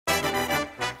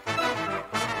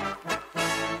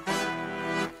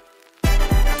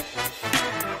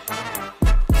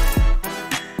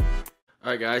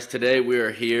All right, guys. Today we are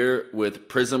here with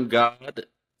PrizmGawd,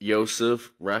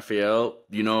 Yosef, Raphael.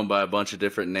 You know him by a bunch of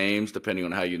different names, depending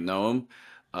on how you know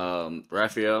him.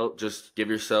 Raphael, just give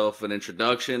yourself an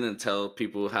introduction and tell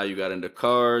people how you got into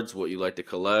cards, what you like to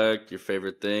collect, your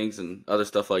favorite things, and other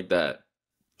stuff like that.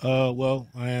 Well,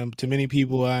 I am to many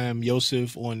people. I am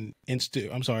Yosef on on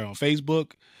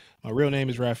Facebook. My real name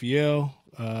is Raphael.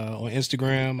 On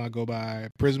Instagram, I go by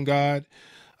PrizmGawd.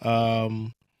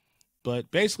 Um,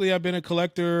 but basically, I've been a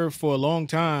collector for a long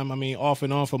time. I mean, off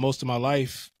and on for most of my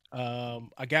life.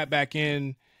 I got back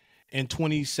in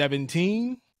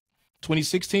 2017,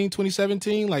 2016,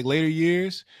 2017, like later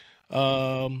years.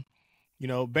 Um,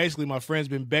 basically my friend's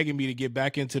been begging me to get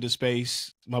back into the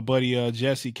space. My buddy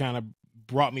Jesse kind of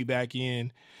brought me back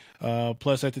in.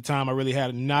 Plus at the time I really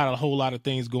had not a whole lot of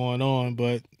things going on,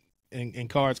 but and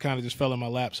cards kind of just fell in my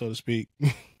lap, so to speak.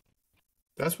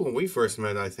 That's when we first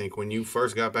met, I think, when you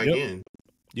first got back Yep. in.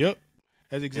 Yep.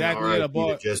 That's And exactly it. RIP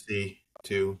to Jesse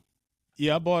too.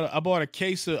 I bought a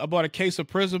case of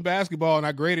Prism basketball, and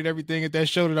I graded everything at that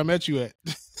show that I met you at.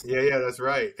 Yeah, that's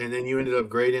right. And then you ended up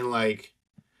grading like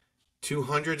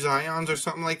 200 Zions or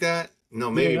something like that.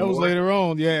 No, maybe Yeah, that was more. later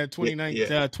on. Yeah,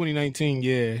 2019.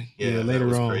 Yeah, Yeah, that later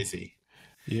was on. crazy.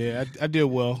 Yeah, I did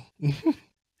well.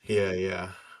 Yeah.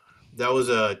 That was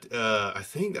I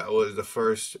think that was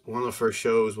one of the first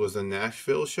shows was the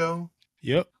Nashville show.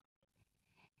 Yep.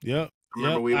 I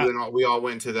remember we all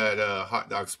went to that hot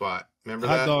dog spot. Remember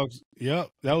hot that? dogs. Yep.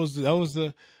 That was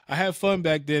the I had fun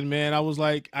back then, man. I was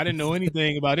like, I didn't know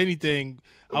anything about anything.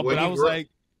 But I was like,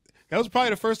 that was probably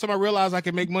the first time I realized I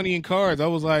could make money in cards. I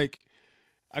was like,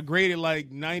 I graded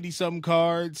like 90 something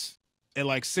cards at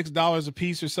like $6 a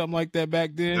piece or something like that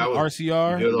back then. That was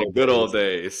RCR. The good old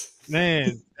days.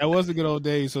 Man, that was the good old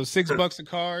days. So $6 a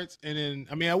cards. And then,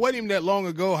 I mean, I wasn't even that long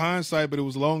ago, hindsight, but it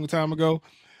was a long time ago.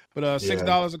 But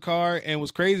 $6 a card, and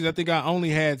what's crazy, I think I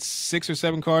only had 6 or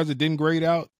 7 cards that didn't grade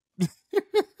out.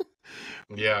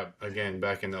 Yeah, again,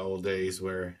 back in the old days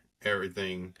where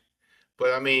everything.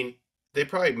 But I mean, they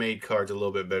probably made cards a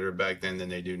little bit better back then than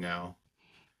they do now.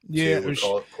 Yeah, with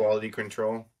quality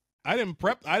control. I didn't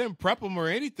prep them or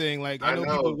anything. Like I know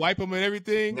people wipe them and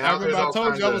everything. Now I remember I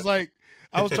told you I was like,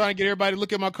 I was trying to get everybody to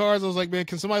look at my cards. I was like, man,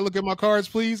 can somebody look at my cards,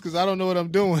 please? Because I don't know what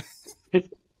I'm doing.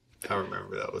 I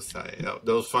remember that was tight.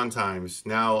 Those fun times.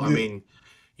 Now, I mean,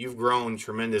 you've grown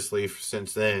tremendously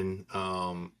since then.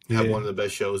 You have one of the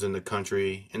best shows in the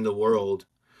country, in the world,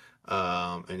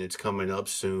 and it's coming up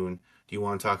soon. Do you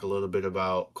want to talk a little bit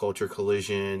about Culture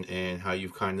Collision and how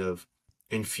you've kind of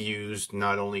infused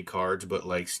not only cards, but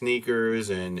like sneakers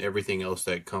and everything else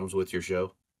that comes with your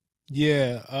show?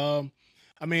 Yeah.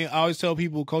 I mean, I always tell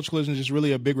people Culture Collision is just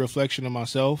really a big reflection of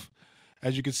myself.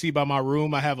 As you can see by my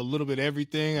room, I have a little bit of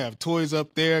everything. I have toys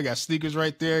up there. I got sneakers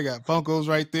right there. I got Funkos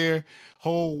right there.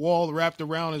 Whole wall wrapped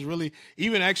around is really,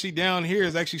 even actually down here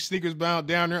is actually sneakers bound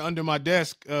down there under my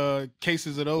desk.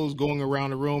 Cases of those going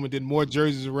around the room, and then more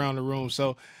jerseys around the room.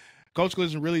 So Culture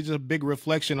Collision is really just a big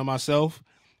reflection of myself,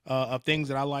 of things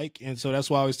that I like. And so that's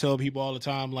why I always tell people all the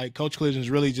time, like Culture Collision is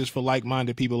really just for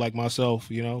like-minded people like myself,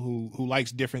 you know, who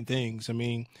likes different things. I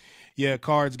mean, yeah,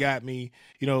 cards got me,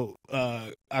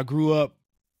 I grew up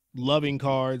loving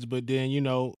cards, but then,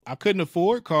 I couldn't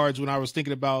afford cards when I was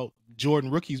thinking about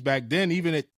Jordan rookies back then,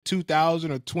 even at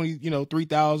 2,000 or 20, $3,000,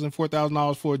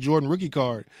 $4,000 for a Jordan rookie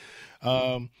card.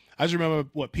 I just remember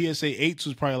PSA 8s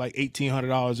was probably like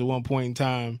 $1,800 at one point in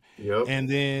time. Yep. And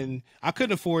then I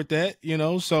couldn't afford that,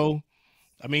 so,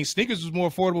 I mean, sneakers was more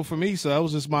affordable for me. So that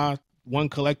was just my one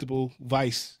collectible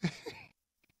vice.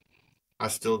 I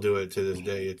still do it to this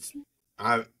day.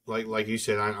 Like you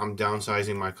said, I'm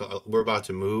downsizing we're about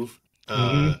to move,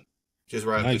 just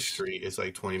right up the street. It's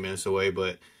like 20 minutes away,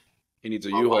 but He needs a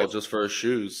U-Haul just for his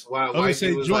shoes. wow, I was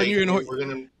say, Jordan, we're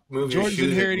gonna move. Jordan's your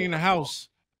shoes inheriting the house.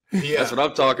 Yeah, That's what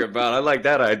I'm talking about. I like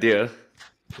that idea.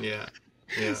 Yeah.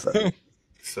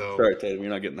 So Sorry, Tatum,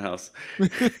 you're not getting the house.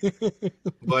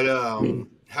 But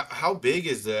how big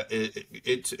is that?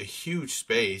 It's a huge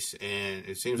space, and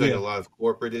it seems like a lot of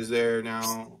corporate is there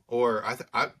now. Or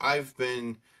I've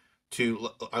been to.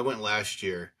 I went last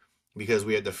year because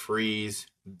we had the freeze,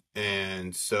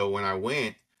 and so when I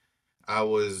went, I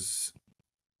was.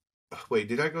 Wait,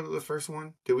 did I go to the first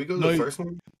one? Did we go to the first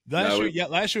one? Last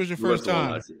year was your first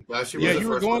time. Last year, yeah, was you the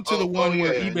were first going to the one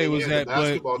where eBay was at, the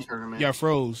basketball but tournament. yeah,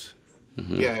 froze.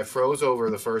 Mm-hmm. Yeah, it froze over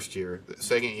the first year. The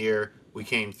second year, we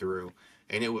came through,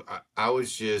 and I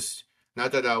was just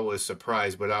not that I was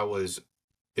surprised, but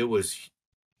it was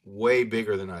way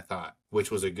bigger than I thought,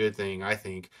 which was a good thing, I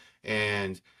think.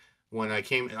 And when I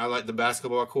came, I liked the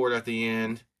basketball court at the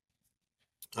end.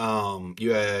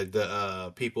 You had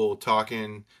the people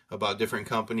talking about different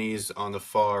companies on the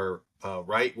far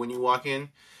right when you walk in,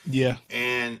 Yeah.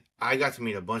 and I got to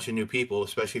meet a bunch of new people,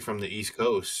 especially from the East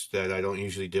Coast that I don't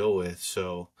usually deal with.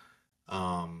 So,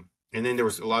 and then there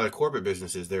was a lot of corporate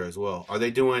businesses there as well. Are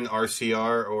they doing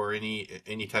RCR or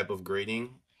any type of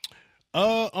grading?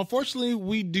 Unfortunately,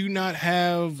 we do not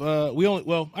have. We only.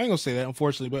 Well, I ain't gonna say that.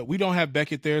 Unfortunately, but we don't have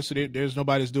Beckett there, so there's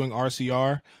nobody that's doing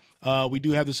RCR. We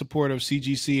do have the support of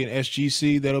CGC and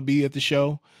SGC that'll be at the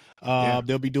show. Yeah.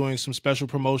 They'll be doing some special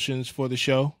promotions for the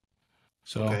show.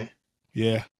 So, Okay.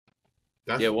 yeah,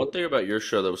 That's Yeah, one cool. thing about your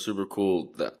show that was super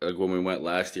cool that like when we went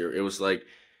last year, it was like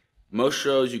most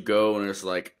shows you go and it's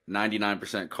like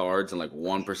 99% cards and like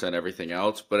 1% everything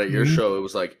else. But at your hmm show, it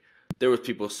was like there was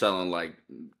people selling like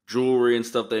jewelry and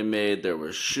stuff they made. There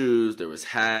was shoes, there was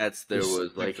hats, there This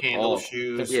was the like candle all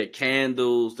shoes. yeah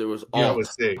candles. There was Yeah, that all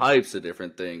was sick. types of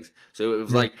different things. So it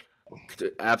was yeah, like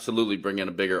to absolutely bring in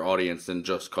a bigger audience than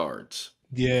just cards.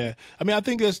 yeah. I mean, I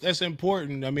think that's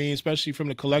important. I mean, especially from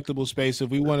the collectible space, if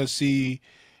we want to see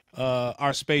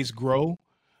our space grow,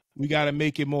 we got to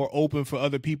make it more open for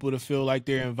other people to feel like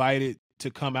they're invited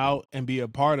to come out and be a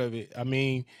part of it. I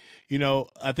mean,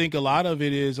 I think a lot of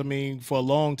it is, I mean, for a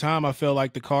long time, I felt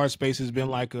like the card space has been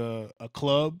like a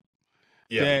club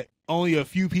Yeah. that only a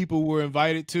few people were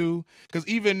invited to. Because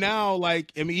even now,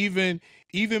 like, I mean,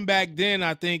 even back then,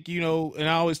 I think, and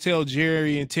I always tell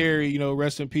Jerry and Terry,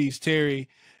 rest in peace, Terry,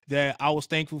 that I was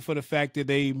thankful for the fact that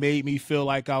they made me feel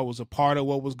like I was a part of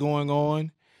what was going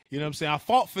on. You know what I'm saying? I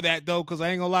fought for that though, because I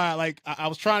ain't gonna lie, like I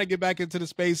was trying to get back into the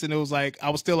space, and it was like I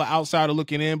was still an outsider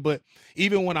looking in. But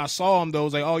even when I saw him, though, it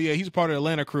was like, oh yeah, he's part of the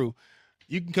Atlanta crew.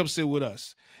 You can come sit with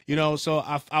us. So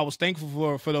I was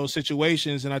thankful for those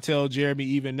situations, and I tell Jeremy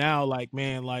even now, like,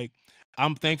 man, like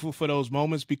I'm thankful for those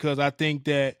moments, because I think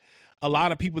that a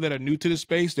lot of people that are new to the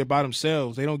space, they're by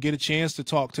themselves. They don't get a chance to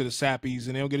talk to the Sappies,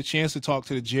 and they don't get a chance to talk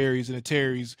to the Jerrys and the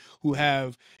Terrys who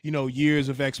have, years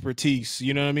of expertise.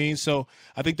 You know what I mean? So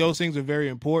I think those things are very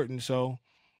important. So,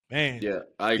 man, Yeah,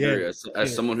 I yeah, agree. As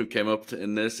yeah, someone who came up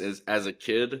in this as a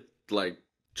kid, like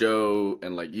Joe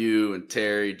and like you and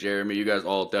Terry, Jeremy, you guys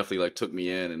all definitely like took me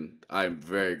in, and I'm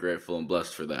very grateful and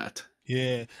blessed for that.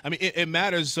 yeah. I mean, it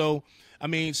matters. So, I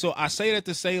mean, so I say that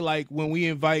to say, like, when we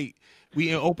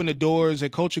open the doors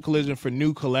at Culture Collision for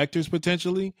new collectors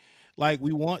potentially, like,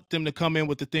 we want them to come in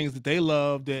with the things that they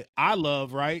love, that I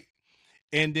love, right?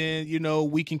 And then,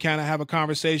 we can kind of have a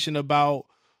conversation about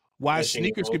why Missing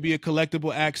sneakers could out. be a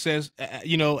collectible access,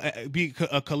 be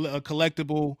a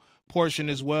collectible portion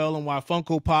as well, and why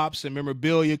Funko Pops and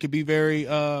memorabilia could be very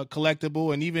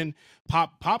collectible, and even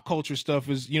pop culture stuff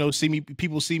is,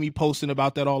 people see me posting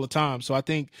about that all the time. So I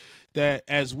think that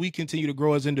as we continue to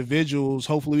grow as individuals,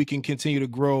 hopefully we can continue to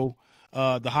grow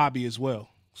the hobby as well.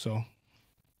 So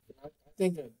I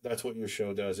think that that's what your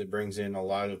show does. It brings in a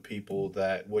lot of people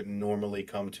that wouldn't normally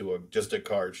come to a just a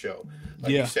card show.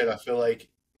 Like you yeah, said, I feel like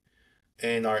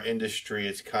in our industry,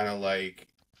 it's kind of like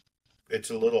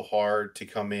it's a little hard to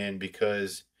come in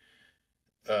because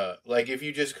like if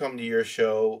you just come to your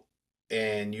show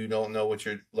and you don't know what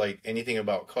you're like anything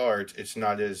about cards, it's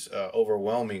not as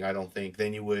overwhelming, I don't think,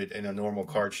 than you would in a normal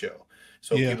card show.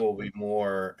 So yeah, people will be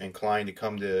more inclined to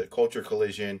come to Culture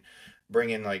Collision, bring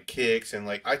in like kicks and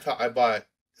like I bought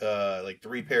like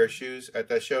three pair of shoes at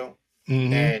that show,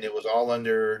 mm-hmm, and it was all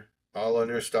under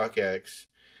StockX.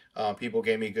 People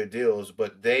gave me good deals,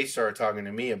 but they started talking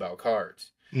to me about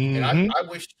cards, and I mm-hmm, I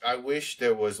wish I wish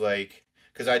there was like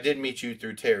because I did meet you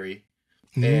through Terry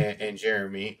mm-hmm. and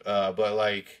Jeremy, but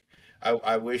like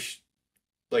I wish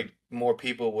like more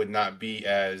people would not be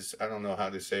as I don't know how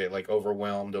to say it like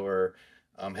overwhelmed or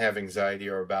have anxiety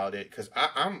or about it because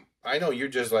I know you're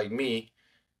just like me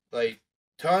like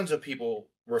tons of people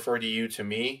refer to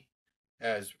me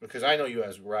as because I know you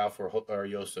as Ralph or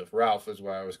Joseph. Ralph is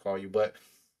what I always call you, but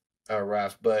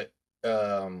Ralph. But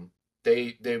um,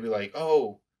 they be like,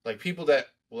 oh, like people that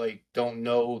like don't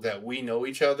know that we know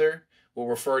each other will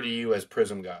refer to you as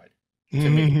PrizmGawd to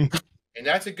me. Mm-hmm. And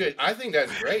that's a good. I think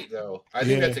that's great, though. I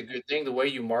think Yeah. that's a good thing. The way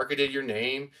you marketed your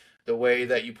name, the way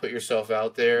that you put yourself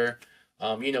out there.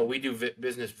 We do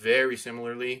business very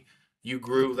similarly. You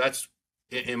grew. That's,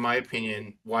 in my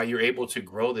opinion, why you're able to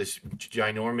grow this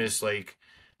ginormous, like,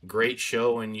 great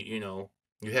show, and you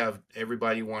have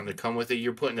everybody wanting to come with it.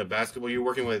 You're putting a basketball. You're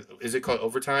working with. Is it called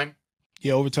overtime?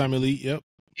 Yeah, overtime elite. Yep.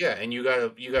 Yeah, and you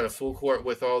got a full court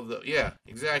with all the. Yeah,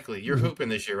 exactly. You're Mhm. hooping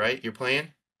this year, right? You're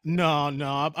playing. No,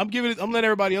 no, I'm giving it. I'm letting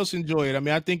everybody else enjoy it. I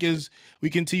mean, I think as we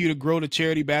continue to grow the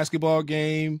charity basketball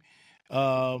game,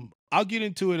 I'll get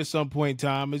into it at some point in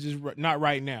time. It's just not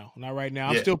right now. Not right now.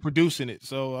 I'm Yeah, still producing it,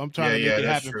 so I'm trying yeah, to make yeah. it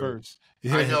That's happen true. first.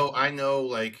 I Yeah. know. I know.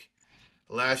 Like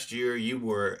last year, you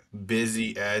were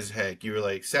busy as heck. You were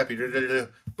like Sappy, boom,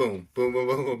 boom, boom, boom,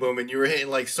 boom, boom, and you were hitting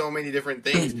like so many different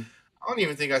things. I don't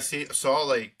even think saw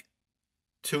like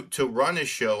to run a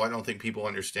show. I don't think people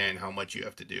understand how much you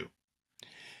have to do.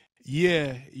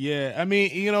 Yeah, yeah. I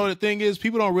mean, the thing is,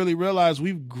 people don't really realize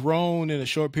we've grown in a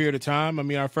short period of time. I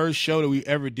mean, our first show that we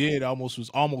ever did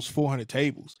was almost 400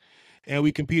 tables, and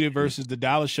we competed versus the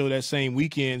Dallas show that same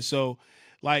weekend. So,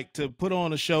 like, to put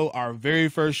on a show, our very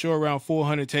first show around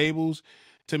 400 tables,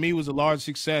 to me was a large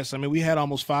success. I mean, we had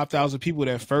almost 5,000 people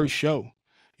that first show.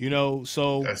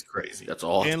 So That's crazy. That's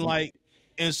and awesome.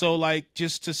 like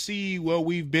just to see where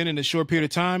we've been in a short period of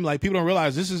time, like people don't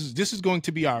realize this is going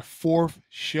to be our fourth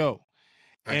show,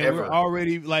 and we're Ever.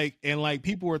 already like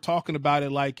people were talking about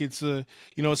it like it's a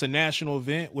national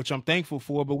event, which I'm thankful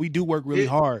for, but we do work really It.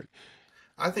 hard.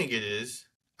 I think it is.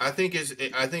 I think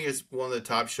it's one of the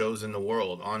top shows in the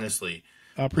world. Honestly.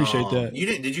 I appreciate that. You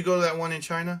didn't? Did you go to that one in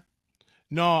China?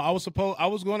 No, I was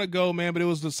going to go, man, but it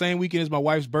was the same weekend as my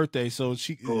wife's birthday, so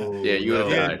Yeah, Oh you would have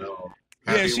yeah, no, died. no.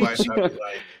 yeah, Happy wife, happy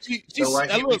life. she The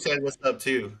wife you look, said what's up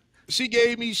too. she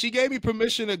gave me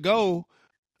permission to go,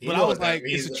 You but I know was what that like,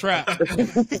 it's a means? trap.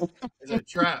 It's a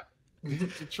trap.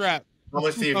 It's a trap. I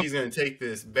want to see if he's gonna take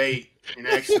this bait and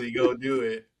actually go do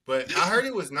it. But I heard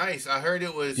it was nice. I heard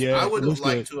it was. Yeah, I it would have was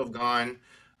good. liked to have gone.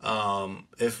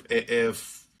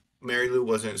 If Mary Lou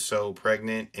wasn't so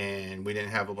pregnant and we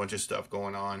didn't have a bunch of stuff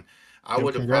going on, I Yo,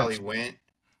 would have probably congrats. went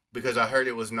because I heard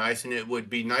it was nice and it would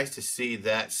be nice to see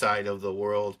that side of the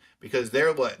world because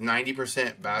they're what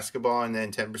 90% basketball and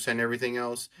then 10% everything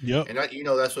else. Yep. And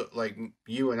that's what like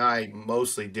you and I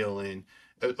mostly deal in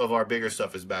of our bigger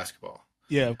stuff is basketball.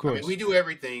 Yeah, of I mean, course. we do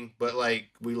everything, but like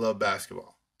we love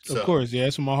basketball. Of So course. Yeah,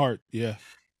 it's in my heart. Yeah.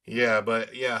 yeah,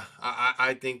 but yeah,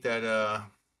 I think that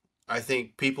I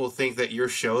think people think that your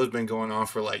show has been going on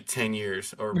for like 10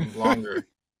 years or longer,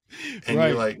 and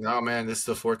you're Right. like, no, man, this is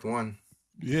the fourth one.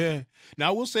 Yeah. Now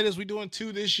I will say this: we're doing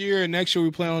 2 this year, and next year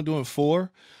we plan on doing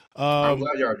 4. I'm Um,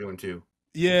 glad y'all are doing two.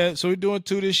 yeah, so we're doing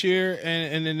 2 this year,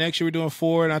 and then next year we're doing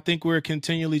 4, and I think we're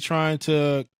continually trying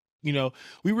to,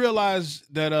 we realize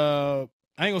that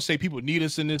I ain't gonna say people need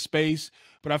us in this space,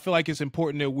 but I feel like it's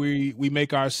important that we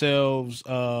make ourselves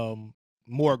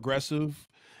more aggressive,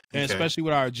 and Okay, especially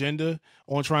with our agenda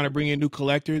on trying to bring in new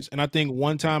collectors. And I think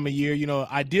one time a year,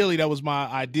 ideally that was my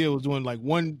idea, was doing like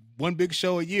one big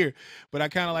show a year. But I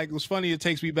kind of like, it was funny. It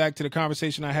takes me back to the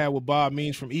conversation I had with Bob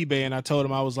Means from eBay, and I told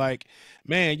him, I was like,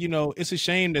 man, it's a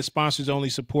shame that sponsors only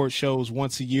support shows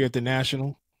once a year at the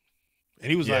national. And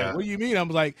he was like, yeah, what do you mean? I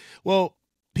was like, well,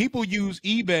 people use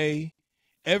eBay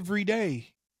every day.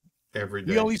 every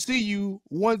We day. only see you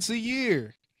once a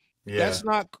year. Yeah, That's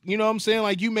not, what I'm saying?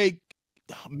 Like, you make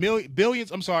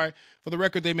billions. I'm sorry, for the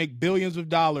record, they make billions of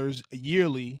dollars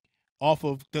yearly off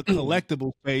of the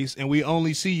collectible space, and we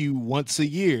only see you once a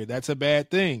year. That's a bad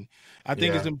thing. I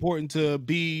think it's yeah, important to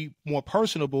be more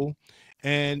personable,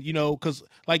 and because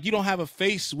like you don't have a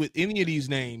face with any of these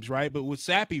names, right? But with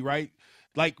Sappy, right?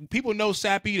 Like, people know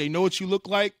Sappy, they know what you look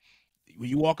like. When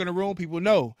you walk in a room, people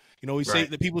know. We say right.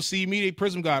 that people see me, they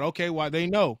PrizmGawd. Okay, why they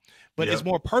know. But it's Yep,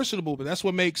 more personable. But that's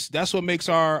what makes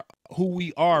our who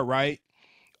we are, right?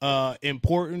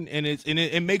 Important, and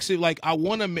it makes it like I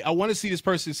want to see this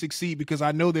person succeed because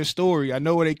I know their story, I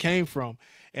know where they came from.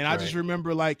 And I just right.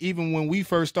 remember, like, even when we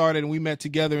first started and we met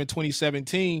together in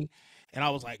 2017, and I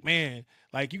was like, man,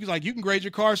 like, you can grade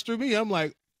your cards through me. I'm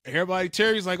like, everybody,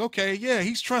 Terry's like, okay, yeah,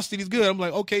 he's trusted, he's good. I'm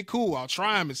like, okay, cool, I'll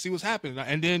try him and see what's happening.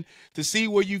 And then to see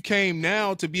where you came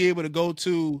now, to be able to go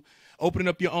to opening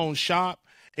up your own shop.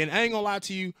 And I ain't gonna lie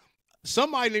to you,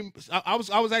 I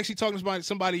was actually talking to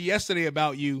somebody yesterday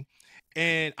about you,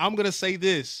 and I'm gonna say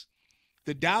this: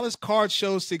 the Dallas Card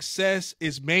Show's success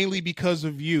is mainly because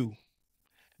of you.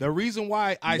 The reason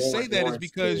why I say that is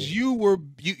because Still.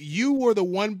 you were the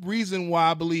one reason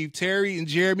why I believe Terry and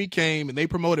Jeremy came, and they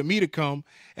promoted me to come.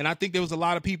 And I think there was a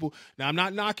lot of people. Now, I'm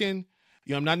not knocking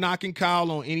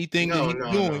Kyle on anything that No, he's no,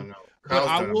 no, doing, no. but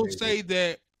Kyle's done amazing.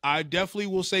 I definitely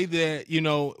will say that,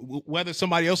 whether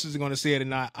somebody else is going to say it or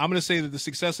not, I'm going to say that the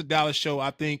success of Dallas show,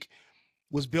 I think,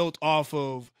 was built off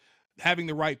of having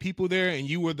the right people there, and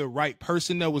you were the right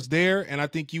person that was there. And I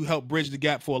think you helped bridge the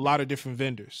gap for a lot of different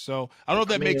vendors. So I don't know if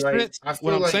I that mean, makes like, sense, I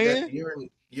what feel I'm like that saying.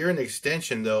 you're an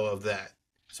extension though of that.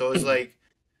 So it's like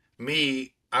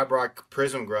me, I brought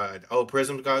PrizmGawd. Oh,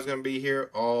 PrizmGawd's gonna be here.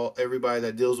 All everybody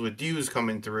that deals with dues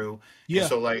coming through, and Yeah.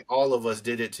 so like all of us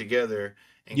did it together.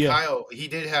 And Yeah. Kyle, he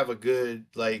did have a good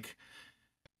like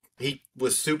he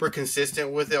was super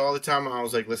consistent with it all the time. I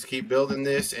was like, let's keep building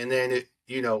this. And then it,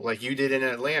 you know, like you did in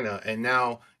Atlanta, and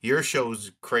now your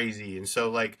show's crazy. And so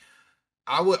like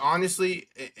I would honestly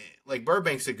like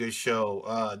Burbank's a good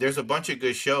show. There's a bunch of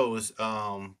good shows,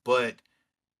 but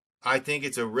I think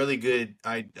it's a really good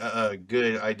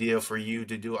idea for you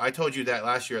to do. I told you that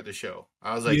last year at the show.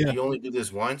 I was like, Yeah. you only do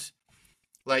this once,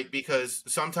 like because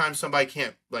sometimes somebody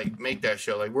can't like make that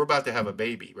show. Like we're about to have a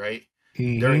baby, right?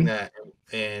 During Hmm. that,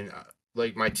 and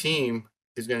like my team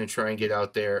is going to try and get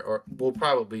out there, or we'll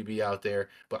probably be out there,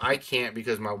 but I can't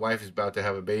because my wife is about to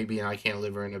have a baby, and I can't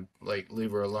leave her in a like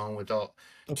leave her alone with all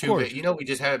Of two. course. You know, we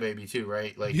just had a baby too,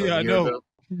 right? Like a Yeah, I year know. ago.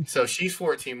 So she's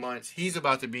 14 months. He's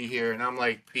about to be here, and I'm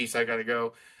like, peace. I gotta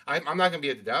go. I'm not gonna be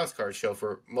at the Dallas Card show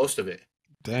for most of it.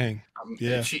 Dang.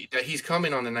 Yeah. He's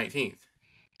coming on the 19th.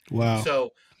 Wow.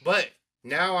 So, but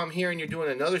now I'm hearing you're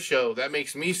doing another show. That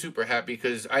makes me super happy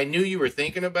because I knew you were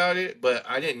thinking about it, but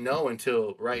I didn't know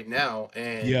until right now.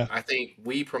 And Yeah. I think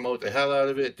we promote the hell out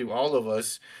of it through all of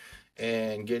us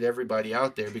and get everybody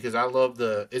out there because I love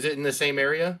the. Is it in the same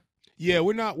area? Yeah,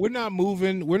 we're not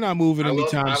moving. We're not moving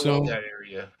anytime I love soon. that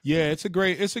area. Yeah, it's a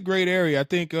great area. I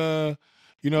think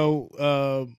you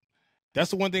know,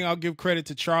 that's the one thing I'll give credit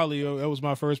to Charlie. That was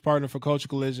my first partner for Culture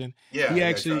Collision. Yeah, He yeah,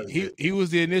 actually Charlie's he good. he was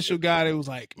the initial guy that was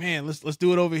like, "Man, let's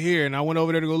do it over here." And I went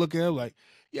over there to go look at it. Like,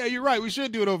 "Yeah, you're right. We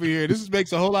should do it over here.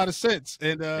 Makes a whole lot of sense."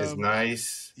 And It's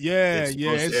nice. yeah, It's yeah,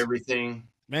 close to it's everything.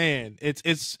 man,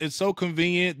 it's so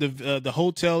convenient. The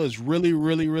hotel is really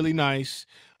really nice.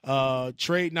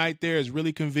 Trade night there is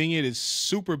really convenient. It's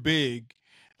super big.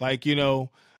 Like,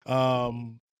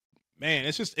 um man,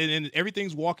 it's just and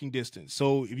everything's walking distance.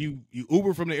 So if you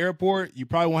Uber from the airport, you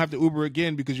probably won't have to Uber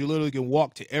again because you literally can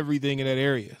walk to everything in that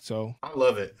area. So, I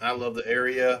love it. I love the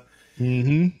area.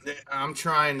 hmm I'm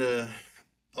trying to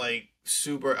like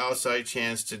super outside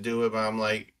chance to do it, but I'm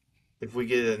like, if we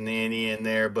get a nanny in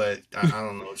there, but I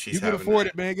don't know if she's you can having afford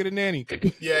that. it, man. Get a nanny.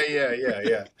 Yeah, yeah, yeah,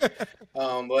 yeah.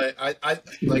 But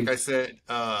like I said,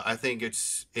 I think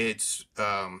it's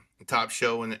top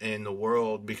show in the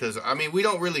world because I mean we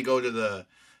don't really go to the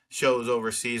shows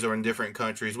overseas or in different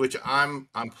countries, which I'm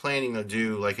planning to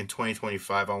do. Like in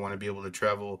 2025, I want to be able to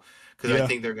travel because I Yeah,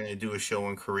 think they're going to do a show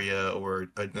in Korea or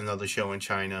another show in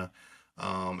China,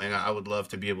 and I would love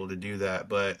to be able to do that.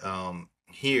 But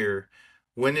here.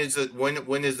 When is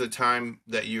the time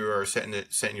that you are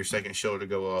setting your second show to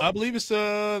go up? I believe it's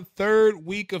the third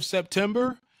week of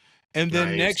September. And then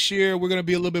Nice. next year, we're going to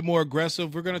be a little bit more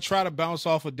aggressive. We're going to try to bounce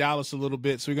off of Dallas a little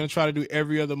bit. So we're going to try to do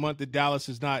every other month that Dallas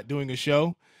is not doing a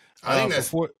show I think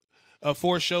for that's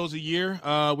four shows a year.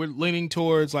 We're leaning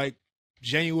towards like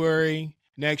January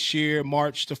next year,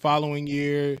 March the following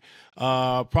year,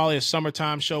 probably a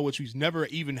summertime show, which we've never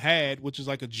even had, which is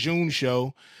like a June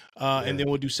show. And yeah. then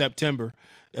we'll do September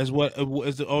as what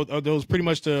are those pretty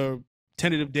much the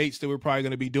tentative dates that we're probably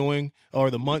going to be doing, or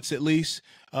the months at least.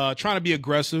 Trying to be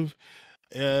aggressive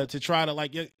to try to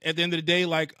like at the end of the day,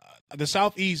 like the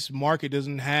Southeast market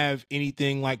doesn't have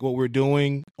anything like what we're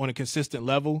doing on a consistent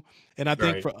level. And I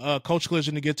think Right. for Coach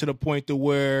Collision to get to the point to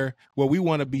where we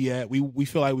want to be at, we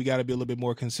feel like we got to be a little bit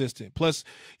more consistent. Plus,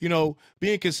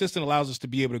 being consistent allows us to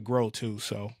be able to grow too.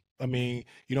 So I mean,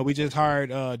 we just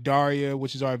hired Daria,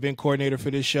 which is our event coordinator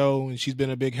for this show, and she's been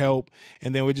a big help.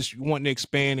 And then we're just wanting to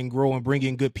expand and grow and bring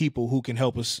in good people who can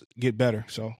help us get better.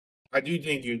 So I do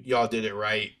think y'all did it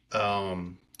right.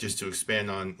 Just to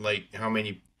expand on like how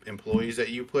many employees that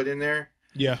you put in there.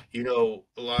 yeah, You know,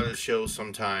 a lot of shows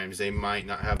sometimes they might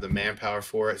not have the manpower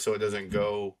for it, so it doesn't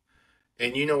go.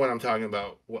 And you know what I'm talking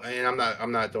about. And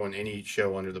I'm not throwing any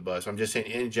show under the bus. I'm just saying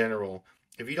in general,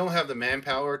 if you don't have the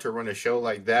manpower to run a show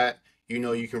like that, you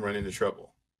know you can run into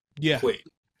trouble yeah, quick.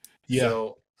 yeah,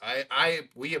 So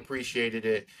we appreciated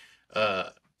it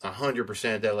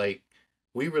 100% that like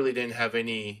we really didn't have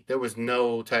any there was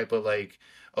no type of like,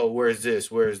 oh, where's this,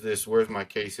 where's my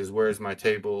cases, where's my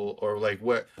table, or like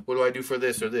what do I do for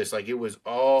this or this, like it was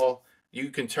all you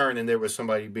can turn and there was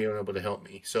somebody being able to help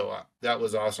me. So that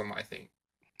was awesome, I think.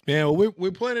 man. Well,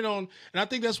 we're planning on, and I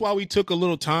think that's why we took a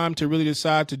little time to really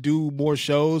decide to do more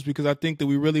shows, because I think that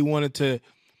we really wanted to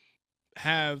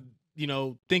have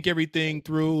think everything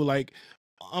through. Like,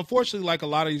 unfortunately, like a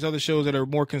lot of these other shows that are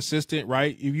more consistent,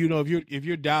 right? If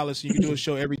you're Dallas and you can do a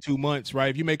show every 2 months, right?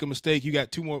 If you make a mistake, you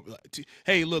got two more.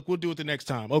 Hey, look, we'll do it the next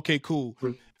time. Okay, cool.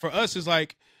 For us, it's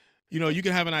like, you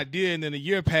can have an idea and then a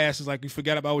year passes, like you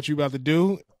forgot about what you're about to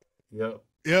do. Yep.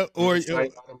 Yeah, or Out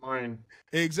of mind.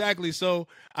 exactly. So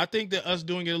I think that us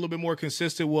doing it a little bit more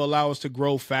consistent will allow us to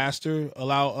grow faster,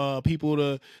 allow people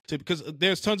to because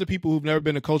there's tons of people who've never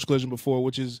been to Coach Collision before,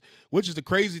 which is the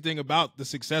crazy thing about the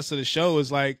success of the show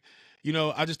is like,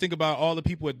 I just think about all the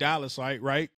people at Dallas,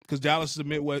 right? Because Dallas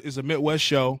is a Midwest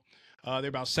show. There are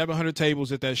about 700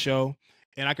 tables at that show,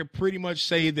 and I could pretty much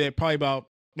say that probably about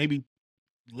maybe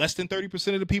less than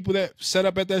 30% of the people that set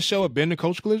up at that show have been to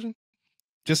Coach Collision,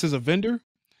 just as a vendor.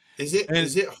 Is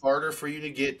it harder for you to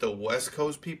get the West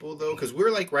Coast people though? Because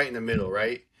we're like right in the middle,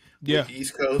 right? Yeah.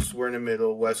 East Coast, we're in the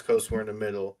middle. West Coast, we're in the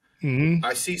middle. Mm-hmm.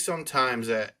 I see sometimes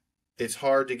that it's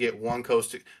hard to get one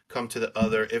coast to come to the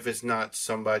other if it's not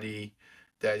somebody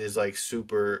that is like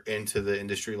super into the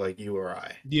industry like you or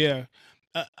I. Yeah,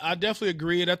 I definitely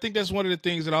agree. And I think that's one of the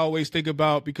things that I always think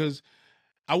about, because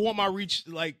I want my reach.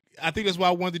 Like, I think that's why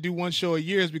I wanted to do one show a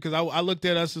year, is because I looked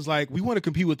at us as like, we want to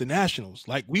compete with the nationals.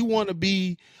 Like, we want to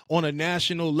be on a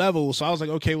national level. So I was like,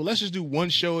 okay, well, let's just do one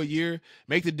show a year,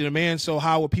 make the demand so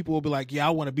high where people will be like, yeah, I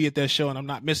want to be at that show and I'm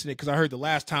not missing it because I heard the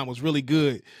last time was really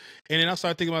good. And then I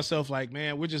started thinking to myself, like,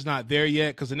 man, we're just not there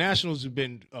yet, because the nationals have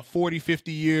been a 40,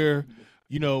 50 year,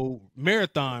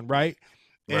 marathon, right?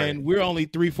 And we're only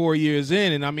 3-4 years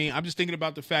in. And I mean, I'm just thinking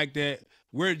about the fact that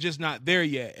we're just not there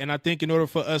yet. And I think in order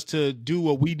for us to do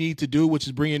what we need to do, which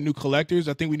is bring in new collectors,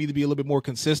 I think we need to be a little bit more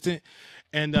consistent.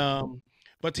 And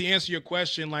but to answer your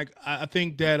question, like, I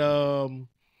think that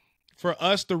for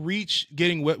us to reach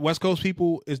getting West Coast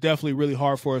people is definitely really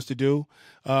hard for us to do.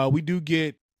 We do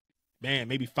get,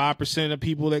 maybe 5% of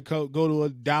people that go to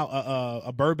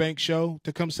a Burbank show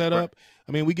to come set up.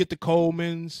 I mean, we get the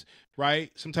Colemans,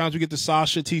 right? Sometimes we get the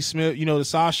Sasha T. Smith, the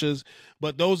Sashas,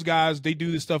 but those guys, they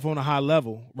do this stuff on a high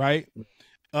level, right?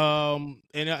 And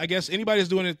I guess anybody that's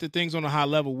doing the things on a high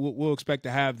level, we'll expect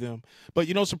to have them. But,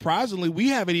 surprisingly, we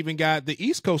haven't even got the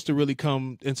East Coast to really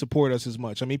come and support us as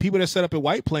much. I mean, people that set up at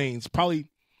White Plains, probably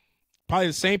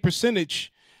the same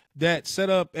percentage that set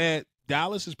up at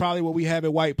Dallas is probably what we have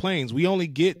at White Plains. We only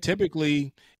get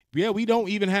typically, we don't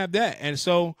even have that. And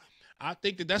so I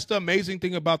think that's the amazing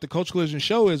thing about the Coach Collision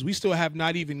show, is we still have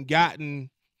not even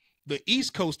gotten the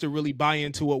East Coast to really buy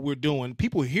into what we're doing.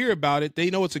 People hear about it.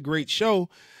 They know it's a great show.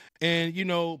 And,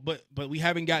 but we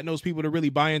haven't gotten those people to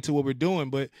really buy into what we're doing.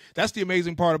 But that's the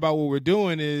amazing part about what we're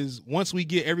doing, is once we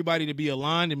get everybody to be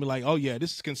aligned and be like, oh, yeah,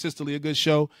 this is consistently a good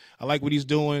show. I like what he's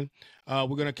doing. We're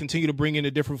going to continue to bring in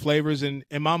the different flavors. And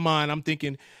in my mind, I'm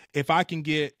thinking, if I can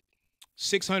get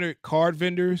 600 card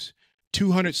vendors,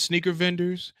 200 sneaker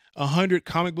vendors, 100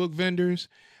 comic book vendors,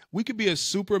 we could be a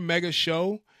super mega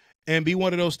show and be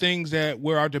one of those things that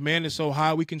where our demand is so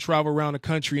high, we can travel around the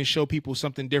country and show people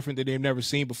something different that they've never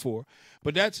seen before.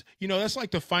 But that's, that's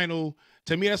like the final,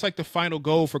 to me, that's like the final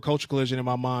goal for Culture Collision in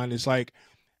my mind. It's like,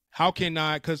 how can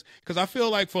I, because I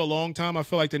feel like for a long time, I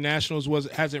feel like the Nationals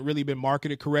hasn't really been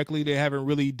marketed correctly. They haven't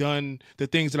really done the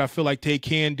things that I feel like they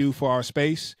can do for our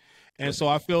space. And so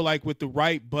I feel like with the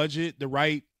right budget,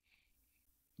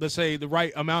 let's say the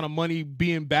right amount of money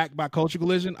being backed by Culture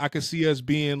Collision, I could see us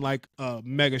being like a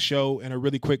mega show in a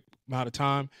really quick amount of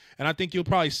time. And I think you'll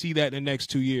probably see that in the next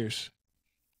 2 years.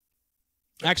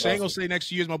 Actually, I ain't going to say next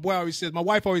 2 years. My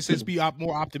wife always says be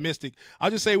more optimistic.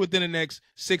 I'll just say within the next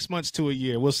 6 months to a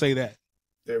year. We'll say that.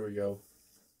 There we go.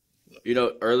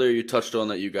 Earlier you touched on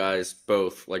that you guys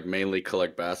both like mainly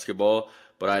collect basketball,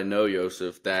 but I know,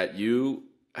 Joseph, that you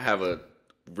have a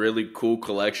really cool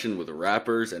collection with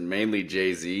rappers and mainly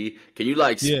Jay-Z. Can you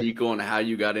speak on how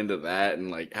you got into that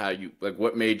and like how you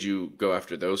what made you go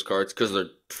after those cards? Because they're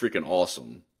freaking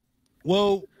awesome.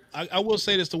 Well, I will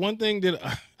say this. The one thing that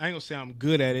I ain't gonna say I'm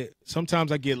good at it.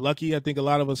 Sometimes I get lucky. I think a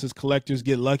lot of us as collectors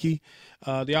get lucky.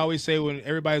 They always say when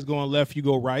everybody's going left, you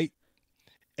go right.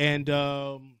 And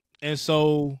so,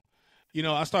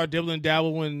 I started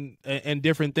dabbling in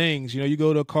different things. You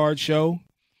go to a card show,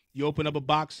 you open up a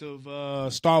box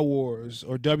of Star Wars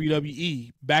or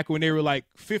WWE back when they were like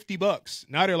 $50.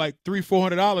 Now they're like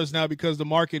 $300-$400 now because the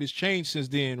market has changed since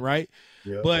then, right?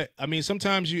 Yep. But I mean,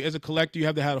 sometimes you, as a collector, you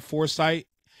have to have a foresight.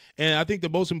 And I think the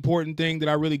most important thing that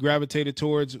I really gravitated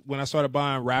towards when I started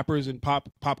buying rappers and pop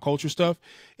culture stuff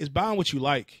is buying what you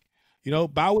like.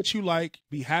 Buy what you like,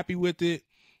 be happy with it.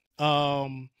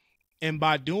 And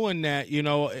by doing that,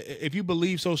 if you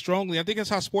believe so strongly, I think that's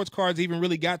how sports cards even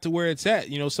really got to where it's at.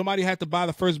 Somebody had to buy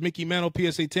the first Mickey Mantle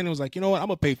PSA 10 and was like, you know what, I'm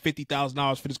going to pay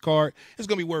 $50,000 for this card. It's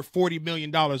going to be worth $40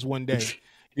 million one day.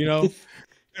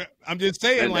 I'm just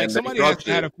saying, like, somebody has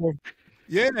to have a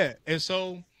yeah. And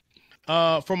so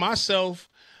for myself,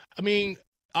 I mean,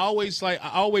 I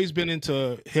always been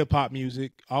into hip hop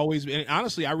music. And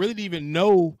honestly, I really didn't even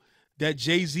know that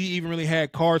Jay-Z even really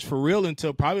had cards for real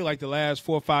until probably like the last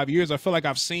 4 or 5 years. I feel like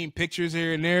I've seen pictures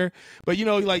here and there, but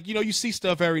you see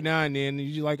stuff every now and then and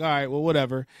you're like, all right, well,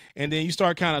 whatever. And then you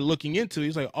start kind of looking into it.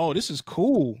 It's like, oh, this is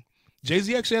cool.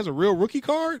 Jay-Z actually has a real rookie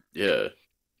card. Yeah.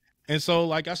 And so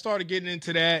like, I started getting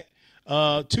into that.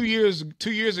 2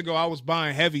 years ago, I was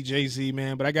buying heavy Jay-Z,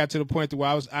 man, but I got to the point where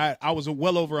I was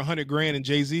well over 100 grand in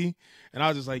Jay-Z, and I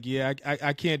was just like, yeah,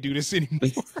 I can't do this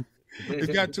anymore.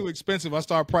 It got too expensive. I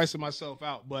started pricing myself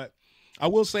out. But I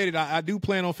will say that I do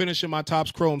plan on finishing my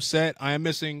Topps Chrome set. I am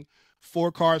missing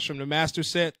 4 cards from the master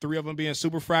set, 3 of them being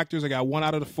superfractors. I got 1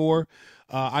 out of the 4.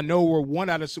 I know where one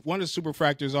of the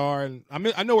superfractors are, and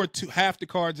I know where half the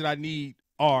cards that I need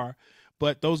are.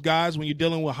 But those guys, when you're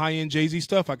dealing with high-end Jay-Z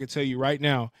stuff, I can tell you right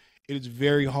now, it is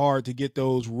very hard to get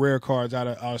those rare cards out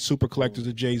of super collectors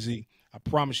of Jay-Z. I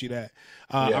promise you that.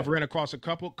 I've ran across a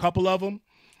couple of them,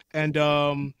 and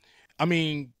I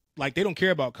mean, like, they don't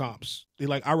care about comps. They're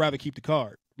like, I'd rather keep the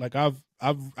card. Like,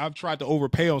 I've tried to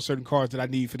overpay on certain cards that I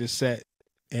need for this set,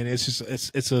 and it's just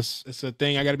it's a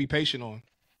thing I got to be patient on.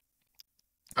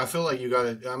 I feel like you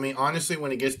gotta. I mean, honestly,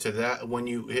 when it gets to that, when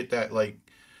you hit that like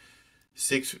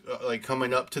like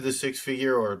coming up to the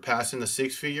 6-figure or passing the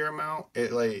 6-figure amount,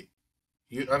 it like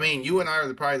you. I mean, you and I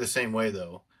are probably the same way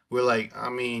though. We're like, I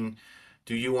mean,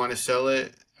 do you want to sell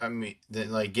it? I mean,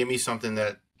 then like give me something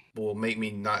that will make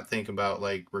me not think about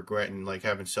like regretting like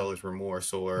having seller's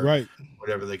remorse or Right.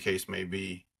 whatever the case may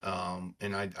be.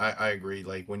 And I agree.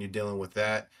 Like when you're dealing with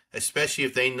that, especially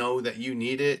if they know that you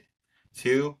need it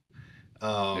too.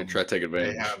 Try to take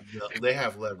advantage. They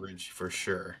have leverage for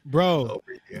sure, Bro.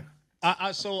 over you.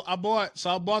 I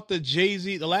bought the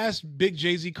Jay-Z, the last big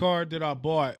Jay-Z card that I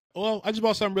bought. Well, I just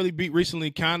bought something really big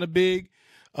recently, kind of big.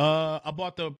 I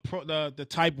bought the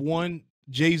Type 1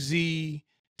 Jay-Z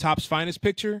Topps Finest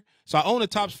picture. So I own a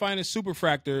Topps Finest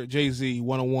Superfractor Jay-Z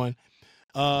 101.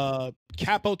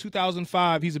 Capo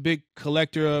 2005, he's a big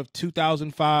collector of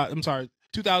 2005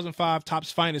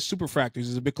 Topps Finest Superfractors.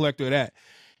 He's a big collector of that.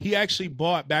 He actually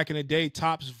bought, back in the day,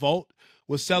 Topps Vault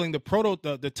was selling the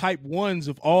Type 1s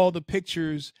of all the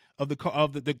pictures of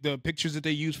the pictures that they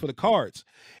use for the cards.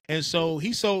 And so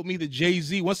he sold me the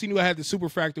Jay-Z. Once he knew I had the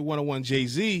Superfractor 101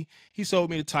 Jay-Z, he sold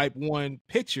me the Type 1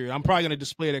 picture. I'm probably going to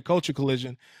display it at Culture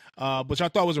Collision, which I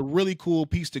thought was a really cool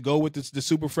piece to go with the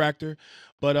Superfractor.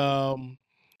 But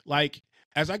like,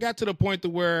 as I got to the point to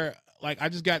where like I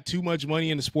just got too much money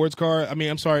in the sports card. I mean,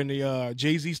 I'm sorry, in the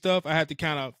Jay-Z stuff, I had to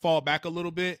kind of fall back a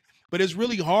little bit. But it's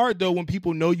really hard though when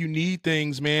people know you need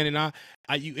things, man, and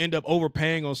you end up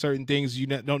overpaying on certain things you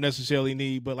don't necessarily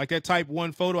need. But like that Type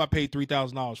 1 photo, I paid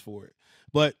 $3,000 for it.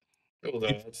 But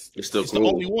it's still it's cool. the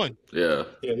only one. Yeah.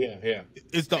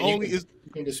 It's the only. You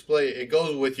can display it. It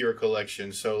goes with your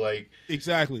collection. So like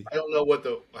exactly. I don't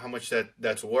know how much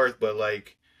that's worth, but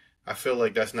like I feel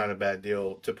like that's not a bad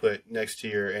deal to put next to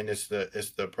your, and it's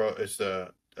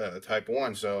the Type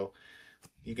 1, so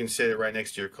you can sit it right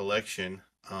next to your collection.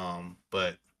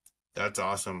 But that's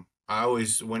awesome. I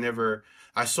always, whenever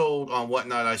I sold on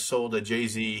Whatnot, I sold a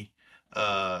Jay-Z,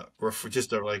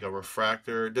 just like a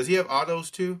refractor. Does he have autos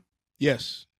too?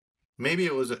 Yes. Maybe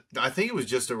I think it was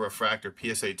just a refractor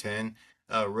PSA 10,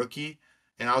 rookie.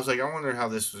 And I was like, I wonder how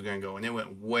this was going to go. And it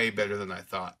went way better than I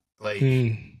thought. Like,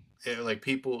 like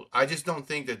people, I just don't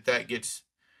think that gets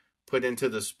put into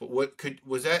the sport.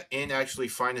 Was that in actually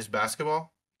Finest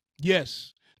Basketball?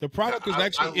 Yes. The product was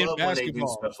actually in basketball. When they do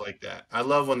stuff like that. I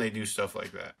love when they do stuff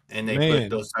like that, and they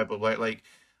put those type of like.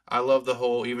 I love the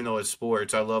whole, even though it's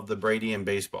sports, I love the Brady in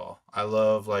baseball. I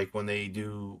love like when they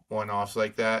do one-offs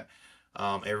like that.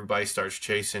 Everybody starts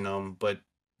chasing them, but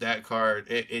that card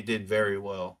it did very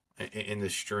well in the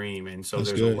stream, and so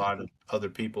there's a lot of other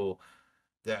people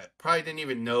that probably didn't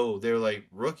even know. They're like,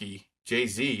 rookie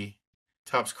Jay-Z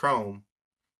Topps Chrome.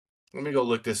 Let me go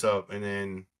look this up, and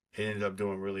then it ended up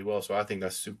doing really well. So I think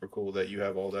that's super cool that you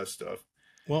have all that stuff.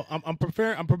 Well, I'm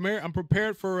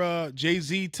prepared for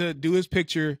Jay-Z to do his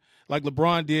picture like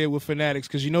LeBron did with Fanatics,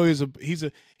 because you know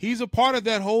he's a part of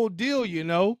that whole deal, you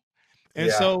know.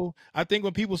 And so I think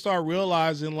when people start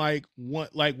realizing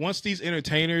once these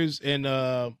entertainers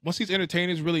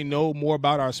really know more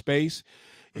about our space,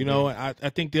 you know, I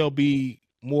think there'll be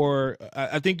more.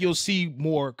 I think you'll see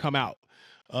more come out.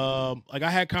 Like I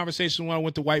had conversation when I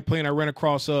went to White Plain. I ran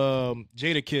across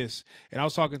Jadakiss, and I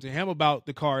was talking to him about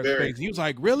the card space. He was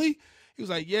like, "Really?" He was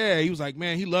like, "Yeah." He was like,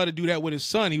 "Man, he loved to do that with his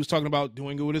son." He was talking about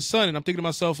doing it with his son, and I'm thinking to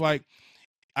myself, like,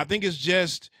 I think it's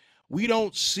just we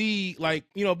don't see, like,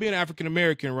 you know, being African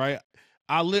American, right?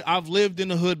 I've lived in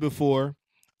the hood before.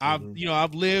 I've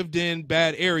lived in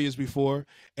bad areas before,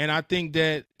 and I think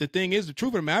that the truth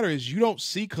of the matter is you don't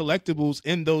see collectibles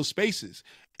in those spaces,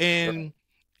 and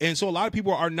so a lot of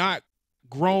people are not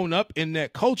grown up in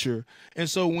that culture. And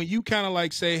so when you kind of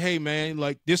like say, hey man,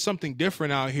 like there's something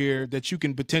different out here that you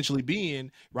can potentially be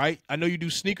in, right? I know you do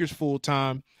sneakers full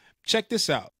time. Check this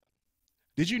out.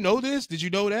 did you know this? Did you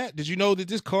know that? Did you know that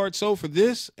this card sold for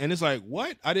this? And it's like,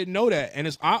 what? I didn't know that. And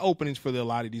it's eye openings for a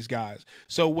lot of these guys.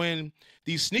 So when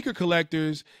these sneaker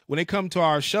collectors, when they come to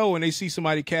our show and they see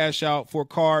somebody cash out for a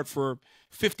card for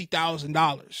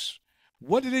 $50,000,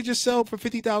 what did they just sell for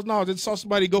 $50,000? They saw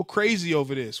somebody go crazy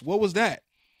over this. What was that?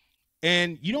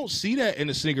 And you don't see that in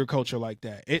the sneaker culture like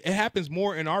that. It happens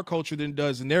more in our culture than it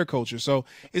does in their culture. So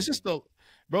it's just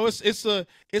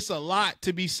it's a lot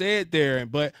to be said there.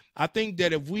 But I think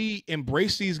that if we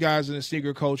embrace these guys in the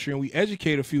sneaker culture and we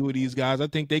educate a few of these guys, I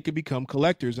think they could become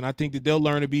collectors. And I think that they'll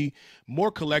learn to be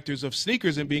more collectors of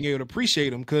sneakers and being able to appreciate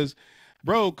them. Because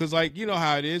like, you know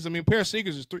how it is. I mean, a pair of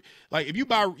sneakers is like, if you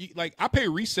buy, like, I pay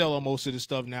resale on most of this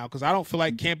stuff now because I don't feel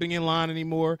like camping in line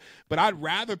anymore. But I'd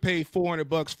rather pay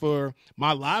 $400 for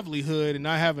my livelihood and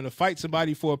not having to fight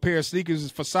somebody for a pair of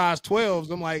sneakers for size 12s.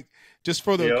 I'm like, just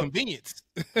for the convenience.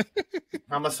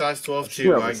 I'm a size 12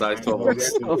 too. I'm a size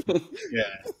 12. Yeah.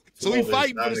 So we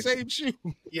fighting for the same shoe.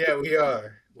 Yeah, we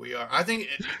are. We are. I think,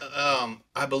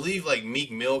 I believe like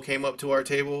Meek Mill came up to our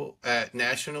table at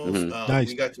Nationals. Nice.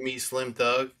 We got to meet Slim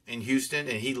Thug in Houston,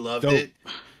 and he loved it.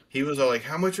 He was all like,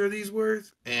 "How much are these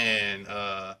worth?" And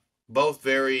both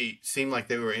seemed like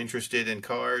they were interested in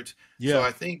cards. Yeah. So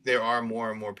I think there are more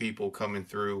and more people coming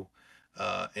through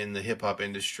in the hip hop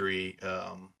industry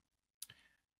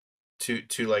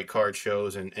to like card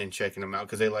shows and checking them out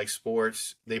because they like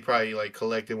sports. They probably like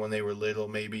collected when they were little,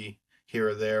 maybe here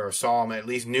or there, or saw them, at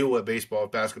least knew what baseball,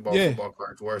 basketball, football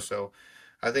cards were. So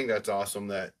I think that's awesome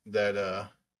that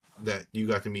you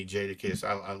got to meet Jadakiss.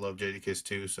 I love Jadakiss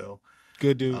too. So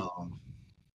good dude.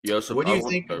 Yosef, what do you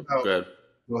think about?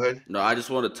 Go ahead. No, I just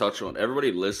want to touch on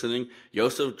everybody listening.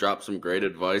 Yosef dropped some great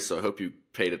advice, so I hope you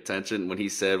paid attention when he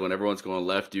said when everyone's going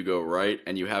left, you go right,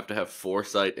 and you have to have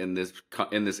foresight in this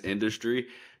industry.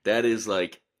 That is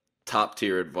like top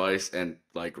tier advice, and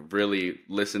like really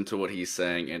listen to what he's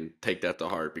saying and take that to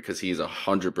heart because he's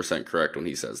 100% correct when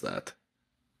he says that.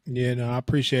 Yeah, no, I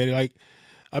appreciate it. Like,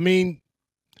 I mean,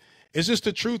 it's just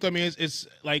the truth. I mean, it's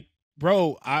like,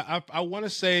 bro, I want to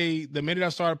say the minute I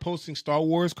started posting Star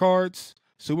Wars cards,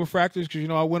 Super Fractors, because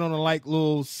I went on a like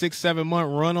little 6-7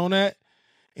 month run on that.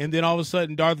 And then all of a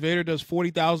sudden, Darth Vader does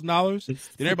 $40,000.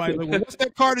 Then everybody's like, well, what's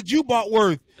that card that you bought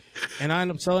worth? And I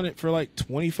end up selling it for like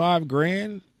 25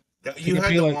 grand. You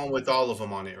had the one with all of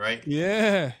them on it, right?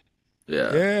 Yeah.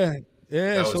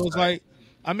 So it's like,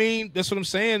 I mean, that's what I'm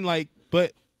saying. Like,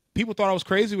 but people thought I was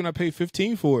crazy when I paid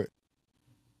 $15 for it.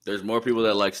 There's more people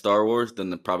that like Star Wars than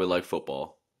that probably like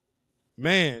football.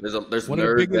 Man, there's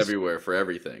nerds everywhere for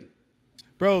everything.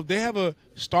 Bro, they have a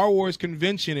Star Wars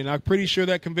convention, and I'm pretty sure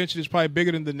that convention is probably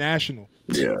bigger than the National.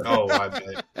 Yeah. Oh, I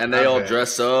bet. And they all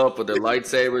dress up with their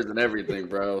lightsabers and everything,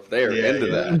 bro. They are into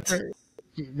that.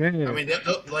 Man. I mean,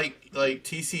 like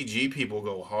TCG people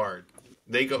go hard.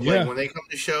 They go like when they come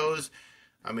to shows.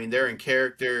 I mean, they're in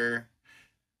character.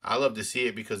 I love to see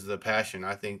it because of the passion.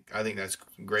 I think that's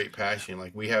great passion.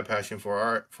 Like we have passion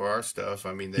for our stuff.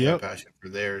 I mean, they have passion for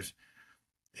theirs.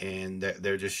 And that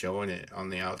they're just showing it on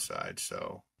the outside.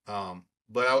 So,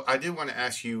 but I did want to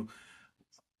ask you,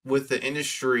 with the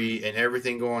industry and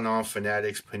everything going on,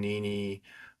 Fanatics, Panini,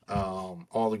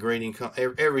 all the grading,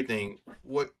 everything.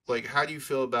 How do you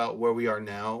feel about where we are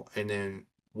now? And then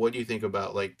what do you think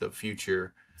about like the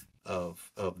future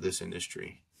of this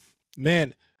industry?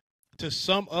 Man, to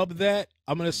sum up that,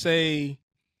 I'm gonna say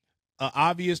an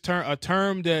obvious term, a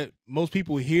term that most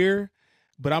people hear.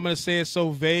 But I'm going to say it so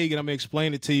vague, and I'm going to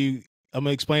explain it to you.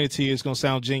 It's going to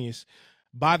sound genius.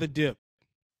 Buy the dip.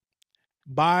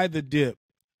 Buy the dip.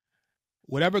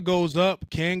 Whatever goes up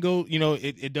can go,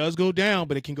 it does go down,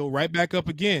 but it can go right back up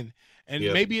again.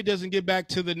 And maybe it doesn't get back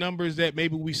to the numbers that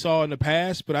maybe we saw in the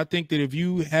past, but I think that if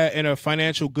you had in a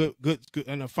financial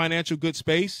good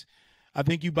space, I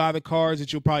think you buy the cards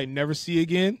that you'll probably never see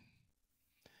again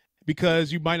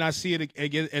because you might not see it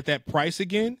again at that price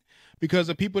again. Because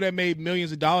the people that made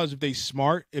millions of dollars, if they're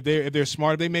smart, if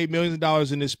they made millions of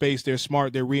dollars in this space, they're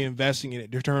smart, they're reinvesting in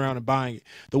it, they're turning around and buying it.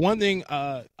 The one thing,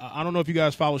 I don't know if you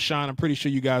guys follow Shine. I'm pretty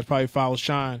sure you guys probably follow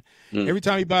Shine. Every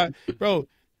time you buy, bro,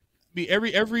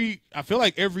 I feel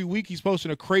like every week he's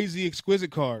posting a crazy exquisite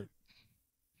card.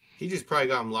 He just probably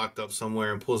got them locked up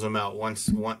somewhere and pulls them out once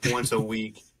a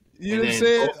week. You know what I'm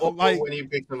saying? Like when he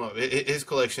picks them up, his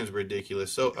collection is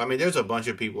ridiculous. So I mean, there's a bunch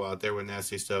of people out there with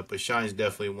nasty stuff, but Shine's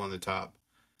definitely one of the top.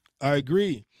 I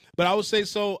agree, but I would say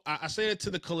so. I say it to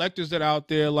the collectors that are out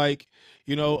there, like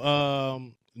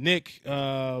Nick.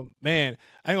 Man,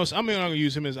 I'm not gonna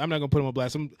use him as. I'm not gonna put him on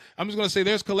blast. I'm just gonna say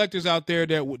there's collectors out there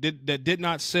that did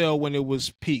not sell when it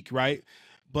was peak, right?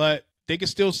 But they could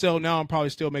still sell now and probably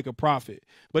still make a profit.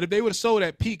 But if they would have sold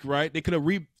at peak, right, they could have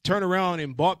turned around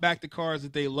and bought back the cars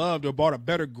that they loved, or bought a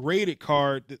better graded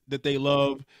car that they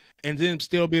love, and then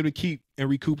still be able to keep and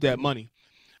recoup that money.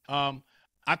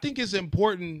 I think it's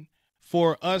important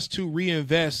for us to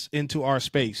reinvest into our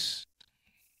space.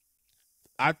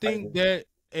 I think that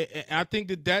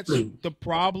that's the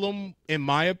problem, in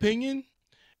my opinion,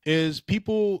 is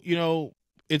people,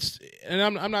 it's, and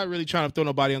I'm not really trying to throw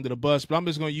nobody under the bus, but I'm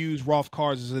just going to use Rolf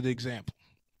Cars as an example,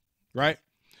 right?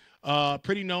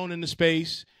 Pretty known in the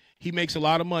space. He makes a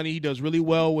lot of money. He does really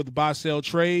well with the buy, sell,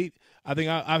 trade. I think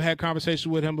I've had conversations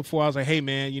with him before. I was like, hey,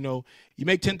 man, you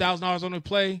make $10,000 on the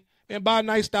play, and buy a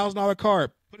nice $1,000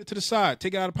 car. Put it to the side.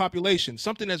 Take it out of population.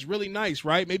 Something that's really nice,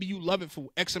 right? Maybe you love it for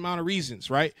X amount of reasons,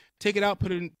 right? Take it out,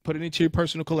 put it into your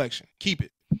personal collection. Keep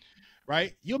it,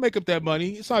 right? You'll make up that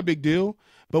money. It's not a big deal.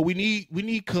 But we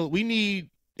need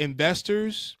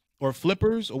investors or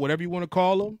flippers or whatever you want to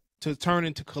call them to turn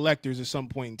into collectors at some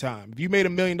point in time. If you made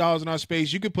 $1 million in our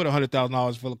space, you could put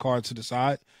 $100,000 for the card to the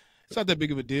side. It's not that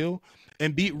big of a deal.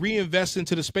 And reinvest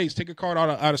into the space. Take a card out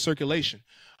of circulation.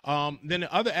 Then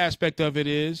the other aspect of it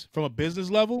is, from a business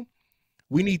level,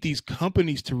 we need these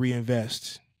companies to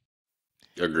reinvest.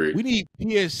 Agreed. We need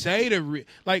PSA to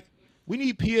we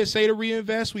need PSA to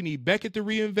reinvest. We need Beckett to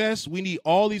reinvest. We need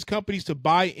all these companies to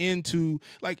buy into,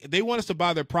 they want us to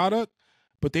buy their product,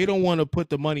 but they don't want to put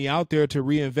the money out there to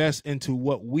reinvest into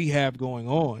what we have going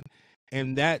on.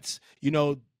 And that's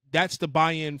the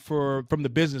buy-in from the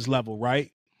business level,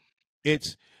 right?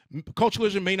 Coach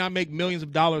Collision may not make millions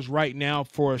of dollars right now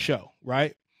for a show,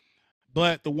 right?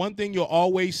 But the one thing you'll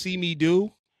always see me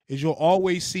do is you'll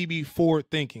always see me forward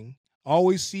thinking.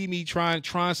 Always see me trying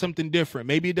something different.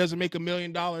 Maybe it doesn't make $1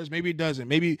 million. Maybe it doesn't.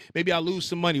 Maybe I lose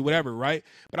some money, whatever, right?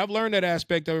 But I've learned that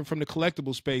aspect of it from the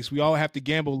collectible space. We all have to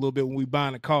gamble a little bit when we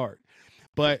buying a card.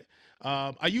 But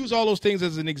I use all those things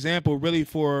as an example, really,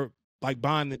 for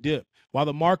buying the dip. While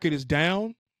the market is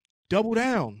down, double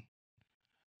down.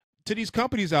 To these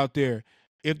companies out there,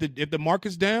 if the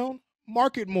market's down,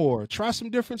 market more. Try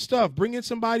some different stuff. Bring in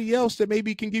somebody else that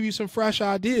maybe can give you some fresh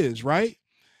ideas, right?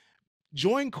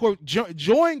 Join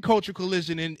Culture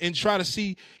Collision and try to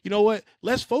see, what?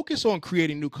 Let's focus on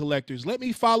creating new collectors. Let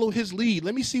me follow his lead.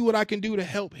 Let me see what I can do to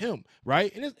help him,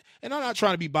 right? And I'm not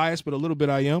trying to be biased, but a little bit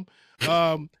I am.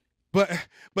 But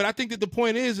I think that the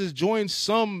point is join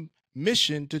some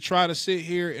mission to try to sit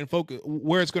here and focus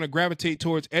where it's going to gravitate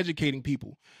towards educating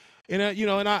people. And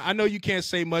I know you can't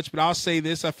say much, but I'll say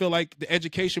this. I feel like the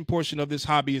education portion of this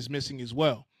hobby is missing as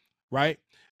well, right?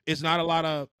 It's not a lot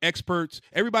of experts.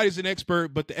 Everybody's an expert,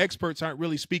 but the experts aren't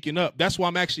really speaking up. That's why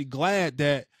I'm actually glad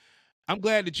that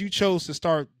you chose to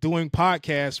start doing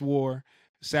Podcast War,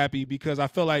 Sappy, because I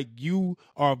feel like you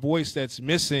are a voice that's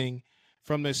missing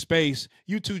from this space.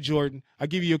 You too, Jordan. I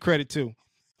give you your credit too.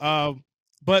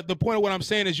 But the point of what I'm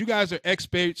saying is you guys are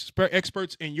experts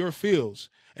in your fields.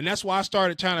 And that's why I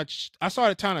started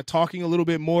talking a little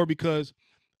bit more, because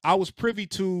I was privy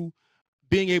to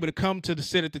being able to come to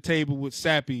sit at the table with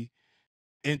Sappy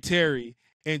and Terry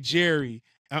and Jeremy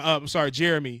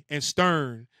and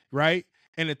Stern, right?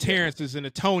 And the Terrences and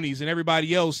the Tonys and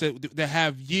everybody else that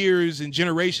have years and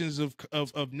generations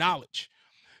of knowledge.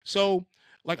 So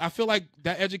I feel like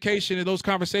that education and those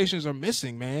conversations are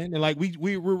missing, man. And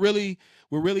we're really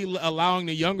allowing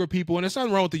the younger people, and there's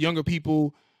nothing wrong with the younger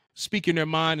people speaking their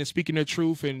mind and speaking their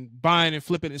truth and buying and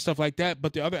flipping and stuff like that.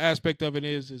 But the other aspect of it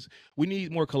is we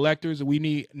need more collectors, and we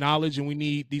need knowledge, and we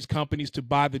need these companies to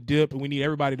buy the dip, and we need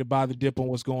everybody to buy the dip on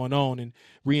what's going on and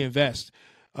reinvest.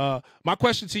 My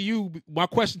question to you, I'm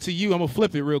gonna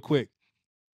flip it real quick.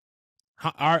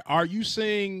 Are you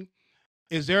saying,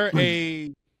 is there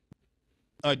a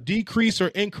decrease or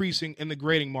increasing in the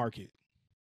grading market?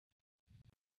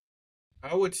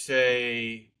 I would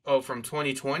say, from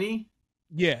 2020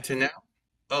 to now,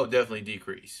 definitely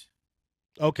decrease.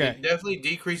 Okay. Definitely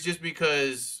decrease, just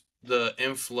because the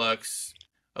influx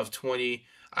of 20,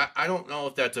 I don't know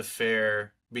if that's a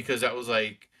fair, because that was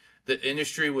the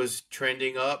industry was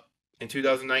trending up in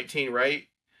 2019, right?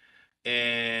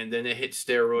 And then it hit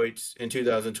steroids in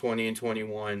 2020 and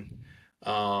 21.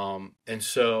 And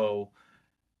so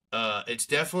it's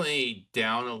definitely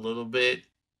down a little bit.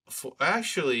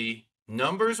 Actually,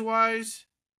 numbers wise,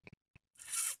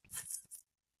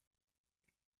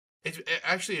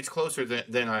 it's closer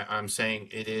than I'm saying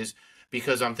it is,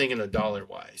 because I'm thinking of dollar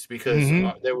wise, because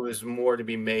there was more to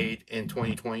be made in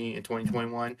 2020 and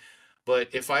 2021. But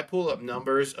if I pull up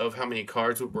numbers of how many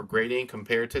cards we're grading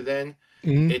compared to then,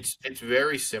 it's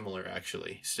very similar,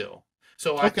 actually, still.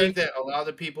 So I Okay. think that a lot of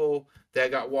the people that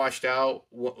got washed out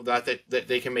that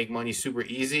they can make money super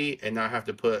easy and not have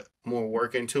to put more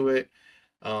work into it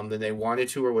than they wanted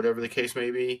to, or whatever the case may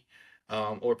be,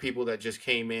 or people that just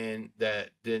came in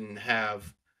that didn't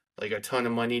have like a ton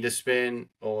of money to spend,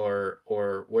 or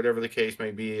whatever the case may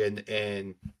be,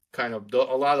 and kind of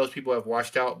a lot of those people have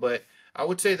washed out. But I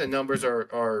would say the numbers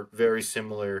are very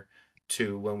similar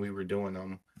to when we were doing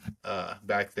them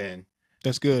back then.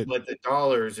 That's good. But the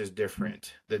dollars is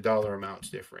different. The dollar amount's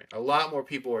different. A lot more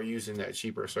people are using that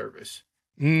cheaper service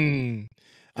Mm.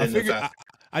 I than the figured fast.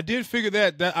 I did figure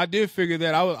that I did figure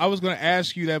that I was going to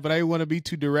ask you that, but I didn't want to be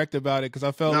too direct about it because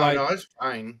I felt No, like no, it's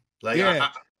fine. Like yeah,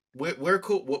 we're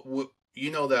cool.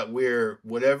 You know that we're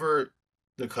whatever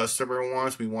the customer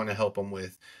wants, we want to help them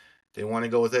with. They want to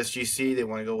go with SGC. They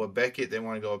want to go with Beckett. They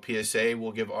want to go with PSA.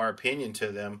 We'll give our opinion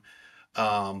to them.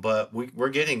 But we're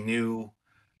getting new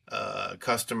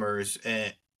customers,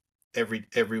 and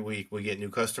every week we get new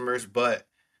customers. But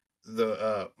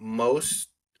the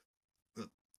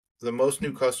most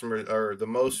new customers, or the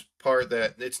most part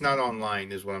that it's not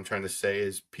online, is what I'm trying to say,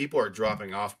 is people are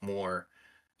dropping off more.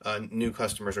 New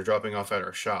customers are dropping off at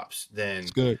our shops it's than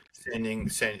good. sending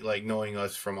like knowing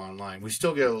us from online. We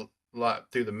still get a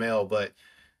lot through the mail, but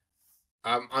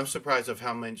I'm surprised of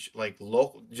how much like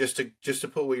local, just to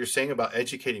put what you're saying about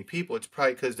educating people. It's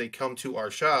probably because they come to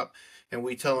our shop and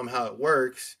we tell them how it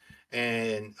works.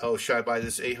 And, oh, should I buy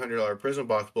this $800 Prism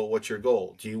box? But what's your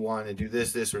goal? Do you want to do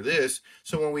this, or this?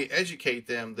 So when we educate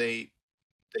them, they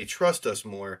trust us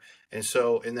more. And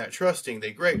so in that trusting,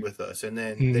 they grade with us, and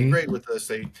then they Hmm. grade with us.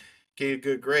 They get a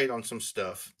good grade on some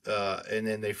stuff, and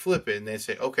then they flip it and they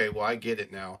say, okay, well, I get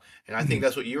it now. And I think Hmm.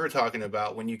 that's what you were talking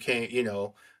about when you came,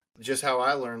 just how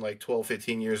I learned like 12,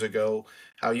 15 years ago,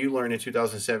 how you learned in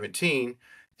 2017.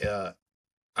 uh,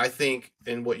 I think,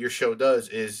 and what your show does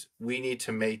is, we need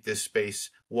to make this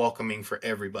space welcoming for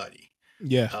everybody,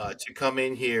 Yeah. to come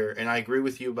in here. And I agree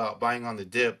with you about buying on the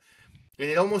dip. And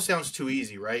it almost sounds too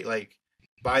easy, right? Like,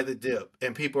 buy the dip.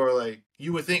 And people are like,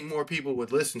 you would think more people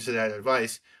would listen to that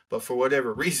advice, but for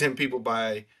whatever reason, people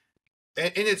buy.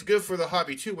 And it's good for the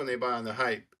hobby too when they buy on the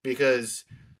hype, because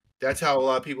that's how a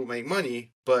lot of people make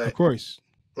money. Of But course.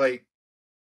 like,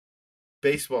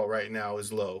 baseball right now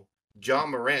is low. John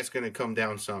Morant's going to come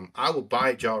down some. I would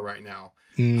buy Jaw right now.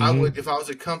 I Hmm. would, if I was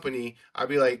a company, I'd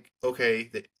be like,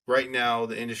 okay, right now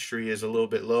the industry is a little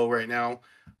bit low right now.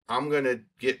 I'm going to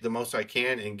get the most I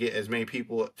can and get as many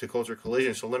people to Culture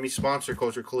Collision. So let me sponsor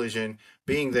Culture Collision,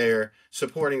 being there,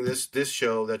 supporting this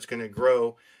show that's going to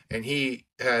grow. And he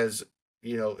has,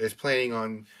 is planning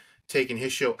on taking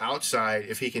his show outside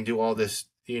if he can do all this,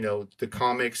 the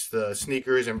comics, the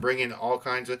sneakers, and bring in all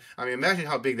kinds of. I mean, imagine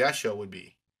how big that show would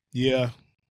be. Yeah.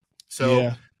 So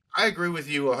Yeah. I agree with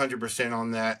you 100%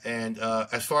 on that. And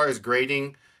as far as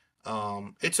grading,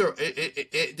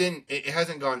 it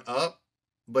hasn't gone up,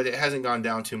 but it hasn't gone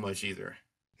down too much either.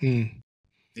 Mm.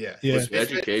 Yeah, Yeah. With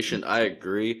education, I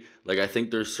agree. Like, I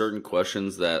think there's certain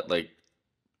questions that, like,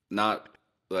 not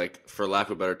like, for lack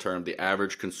of a better term, the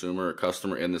average consumer or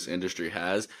customer in this industry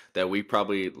has, that we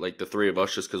probably, like, the three of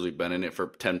us, just because we've been in it for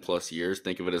 10 plus years,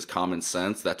 think of it as common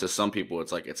sense, that to some people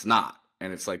it's like it's not.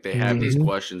 And it's like they have these Hmm.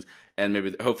 questions, and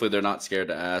maybe hopefully they're not scared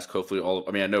to ask. Hopefully,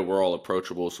 I mean, I know we're all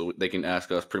approachable, so they can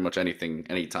ask us pretty much anything,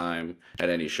 anytime, at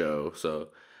any show.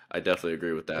 So I definitely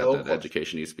agree with that, no that question.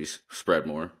 education needs to be spread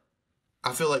more.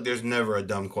 I feel like there's never a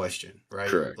dumb question, right?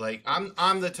 Correct. Like,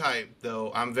 I'm the type,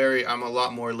 though. I'm a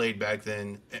lot more laid back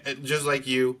than, just like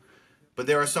you. But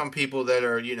there are some people that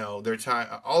are, their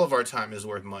time. All of our time is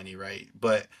worth money, right?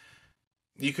 But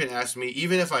you can ask me,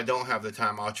 even if I don't have the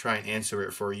time, I'll try and answer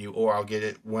it for you, or I'll get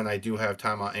it when I do have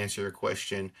time. I'll answer your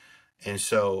question. And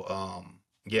so,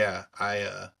 yeah,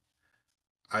 I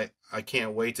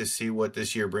can't wait to see what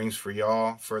this year brings for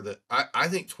y'all. I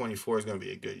think 24 is going to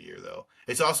be a good year, though.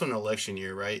 It's also an election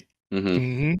year, right? Hmm.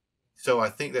 Hmm. So I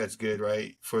think that's good,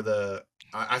 right?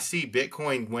 I see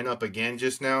Bitcoin went up again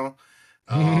just now.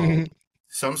 Um,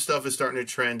 some stuff is starting to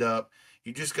trend up.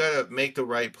 You just gotta make the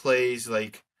right plays.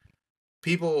 Like,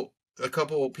 a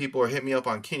couple of people are hitting me up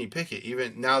on Kenny Pickett.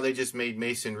 Even now, they just made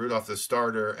Mason Rudolph the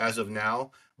starter as of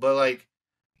now. But like,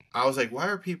 I was like, why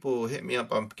are people hitting me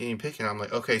up on Kenny Pickett? I'm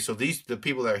like, okay, so the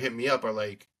people that are hitting me up are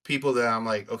like people that I'm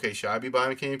like, okay, should I be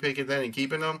buying Kenny Pickett then and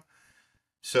keeping them?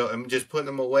 So I'm just putting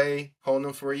them away, holding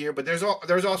them for a year. But there's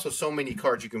also so many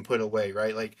cards you can put away,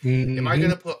 right? Like, am I Hmm.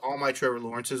 gonna put all my Trevor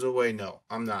Lawrences away? No,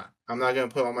 I'm not. I'm not gonna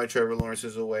put all my Trevor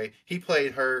Lawrences away. He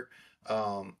played hurt,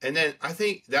 and then I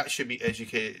think that should be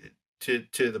educated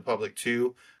to the public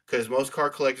too, because most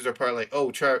card collectors are probably like,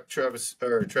 oh, Travis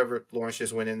or Trevor Lawrence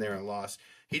just went in there and lost.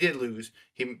 he did lose.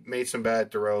 He made some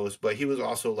bad throws, but he was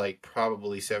also like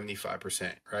probably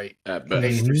 75%, right? At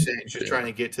best. 80% just Yeah. trying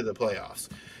to get to the playoffs.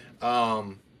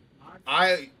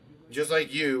 I just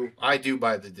like you, I do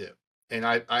buy the dip, and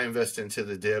I invest into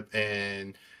the dip,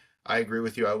 and I agree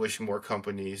with you. I wish more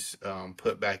companies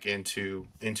put back into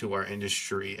our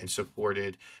industry and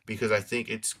supported, because I think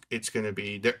it's going to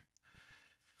be there.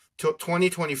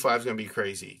 2025 is going to be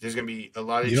crazy. There's going to be a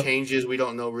lot of changes. We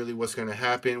don't know really what's going to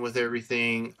happen with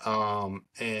everything.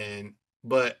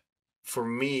 But for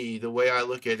me, the way I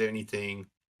look at anything,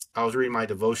 I was reading my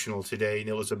devotional today, and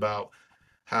it was about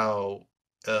how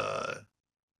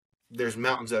there's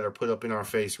mountains that are put up in our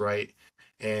face, right?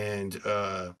 And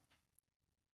I'm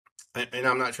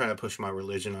not trying to push my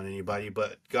religion on anybody,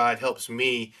 but God helps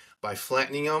me by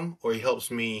flattening them, or he helps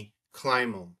me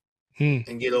climb them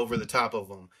and get over the top of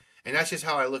them. And that's just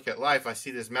how I look at life. I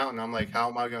see this mountain, I'm like, how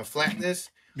am I going to flatten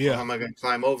this? Yeah. Or how am I going to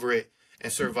climb over it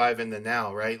and survive in the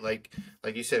now, right? Like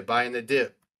you said, buying the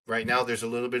dip. Right now, there's a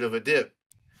little bit of a dip.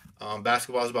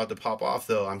 Basketball is about to pop off,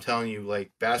 though. I'm telling you,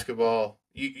 like, basketball,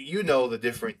 you know the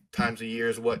different times of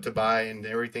years, what to buy and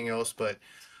everything else, but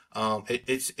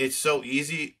it's so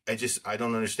easy. I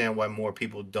don't understand why more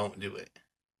people don't do it.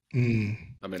 I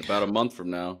mean, about a month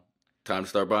from now, time to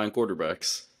start buying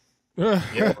quarterbacks.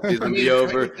 Yeah, Season be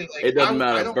over. It doesn't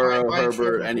matter. Burrow,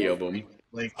 Herbert, any of them.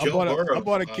 Like I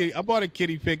bought a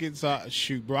Kitty Pickett.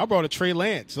 Shoot, bro. I brought a Trey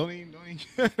Lance. Don't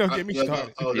get me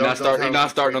started. You're not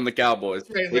starting on the Cowboys.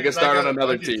 We can start on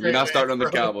another team. You're not starting on the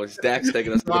Cowboys. Dak's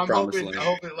taking us to the promised land. I'm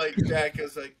hoping like Dak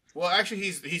is like. Well, actually,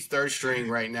 he's third string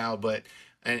right now, but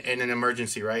and an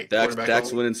emergency, right?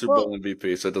 Dak's winning Super Bowl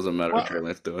MVP, so it doesn't matter what Trey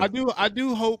Lance doing. I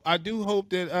do hope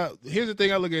that. Here's the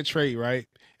thing. I look at Trey, right.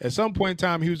 At some point in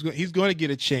time, he's going to get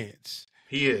a chance.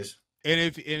 He is. And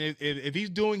if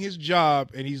he's doing his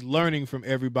job and he's learning from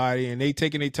everybody and they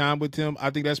taking their time with him,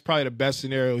 I think that's probably the best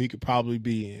scenario he could probably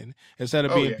be in, instead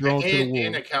of being thrown to the wolves.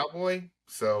 And a Cowboy,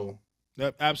 so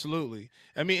absolutely.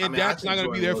 I mean, Dak's not going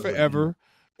to be there forever.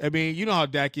 I mean, you know how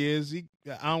Dak is.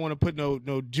 I don't want to put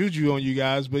no juju on you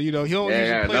guys, but you know he'll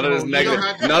usually play.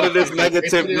 None of this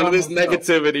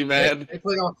negativity, man.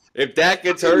 If Dak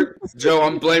gets hurt, Joe,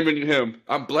 I'm blaming him.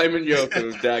 I'm blaming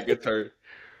Yoku if Dak gets hurt.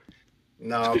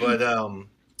 No, but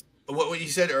what you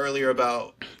said earlier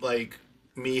about like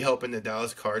me helping the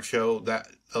Dallas Card Show, that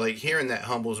like hearing that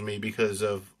humbles me, because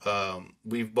of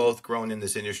we've both grown in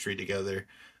this industry together,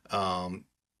 and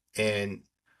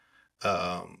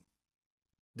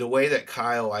the way that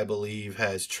Kyle, I believe,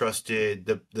 has trusted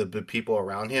the people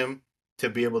around him to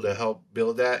be able to help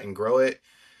build that and grow it.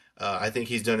 I think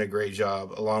he's done a great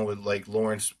job, along with like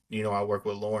Lawrence. You know, I work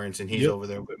with Lawrence, and he's over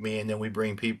there with me, and then we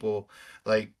bring people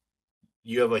like.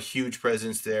 You have a huge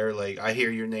presence there. Like, I hear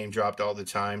your name dropped all the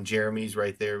time. Jeremy's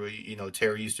right there. You know,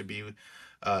 Terry used to be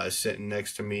sitting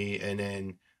next to me. And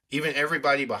then even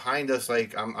everybody behind us,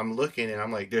 like, I'm looking and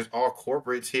I'm like, there's all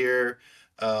corporates here.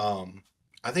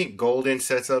 I think Golden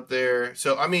sets up there.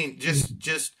 So, I mean,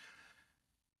 just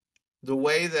the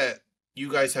way that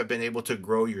you guys have been able to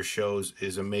grow your shows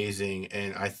is amazing.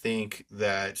 And I think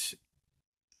that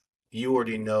you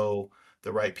already know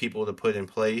the right people to put in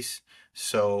place.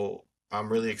 So I'm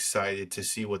really excited to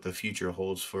see what the future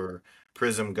holds for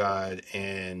PrizmGawd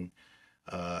and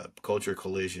Culture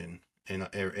Collision and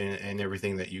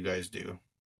everything that you guys do.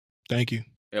 Thank you.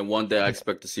 And one day I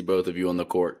expect to see both of you on the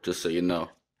court, just so you know.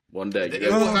 One day.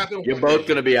 You're both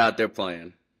going to be out there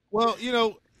playing. Well, you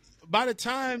know, by the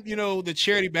time, you know, the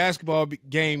charity basketball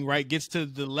game, right, gets to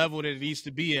the level that it needs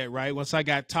to be at, right, once I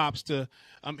got Tops to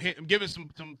I'm giving some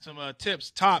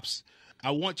tips. Tops,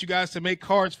 I want you guys to make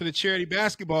cards for the charity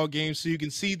basketball game so you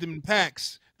can see them in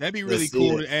packs. That'd be really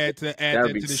cool to add that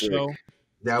to the show.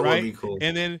 That would be cool.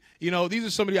 And then, you know, these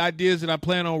are some of the ideas that I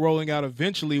plan on rolling out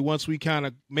eventually once we kind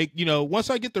of make, you know,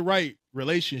 once I get the right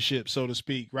relationship, so to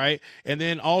speak, right? And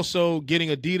then also getting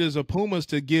Adidas or Pumas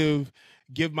to give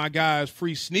my guys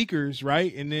free sneakers,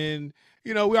 right? And then,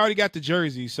 you know, we already got the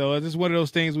jersey. So this is one of those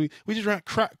things we just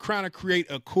trying to create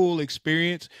a cool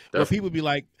experience where people be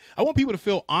like, I want people to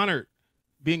feel honored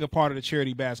being a part of the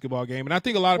charity basketball game. And I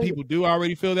think a lot of people do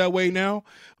already feel that way now,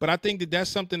 but I think that that's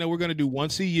something that we're going to do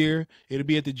once a year. It'll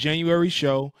be at the January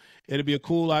show. It'll be a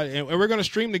cool, and we're going to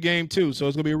stream the game too. So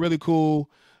it's going to be a really cool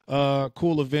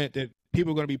event that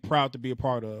people are going to be proud to be a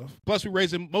part of. Plus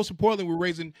most importantly, we're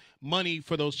raising money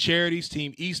for those charities,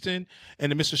 Team Easton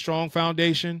and the Mr. Strong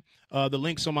Foundation. The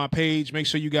link's on my page. Make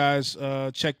sure you guys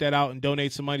check that out and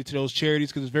donate some money to those charities,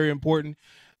 because it's very important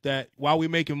that while we're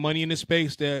making money in this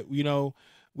space, that, you know,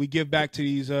 we give back to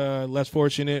these less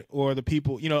fortunate or the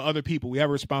people, you know, other people. We have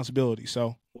a responsibility.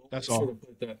 So That's Sure all.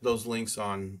 to put those links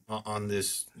on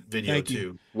this video Thank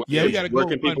you. too. Yeah, we got to Where go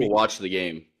can fund people me. watch the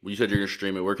game? You said you're gonna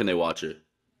stream it. Where can they watch it?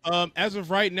 As of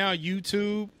right now,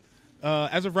 YouTube.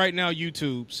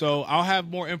 YouTube. So I'll have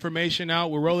more information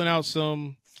out. We're rolling out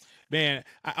some. Man,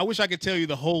 I wish I could tell you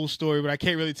the whole story, but I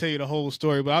can't really tell you the whole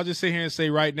story. But I'll just sit here and say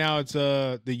right now it's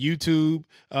the YouTube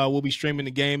we'll be streaming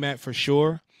the game at for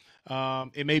sure.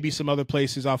 It may be some other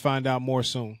places. I'll find out more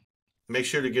soon. Make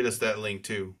sure to get us that link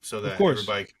too, so Of that course.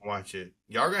 everybody can watch it.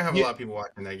 Y'all are gonna have a Yeah. lot of people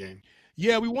watching that game.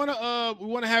 Yeah, we want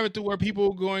to have it to where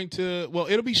people are going to. Well,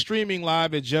 it'll be streaming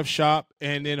live at Jeff's shop,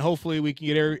 and then hopefully we can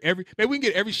get maybe we can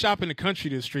get every shop in the country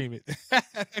to stream it.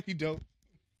 That'd be dope.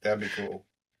 That'd be cool.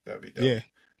 That'd be dope. Yeah.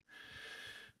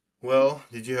 Well,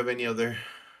 did you have any other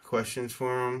questions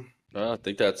for him? I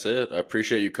think that's it. I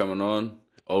appreciate you coming on.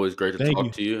 Always great to Thank talk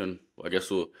you. to you, and I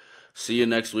guess we'll see you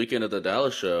next weekend at the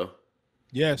Dallas show.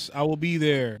 Yes, I will be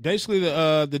there. Basically,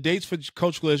 the dates for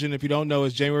Coach Collision, if you don't know,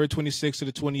 is January 26th to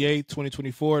the 28th,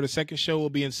 2024. The second show will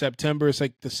be in September. It's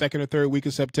like the second or third week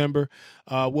of September.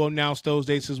 We'll announce those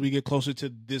dates as we get closer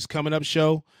to this coming up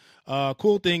show.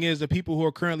 Cool thing is the people who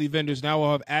are currently vendors now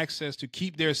will have access to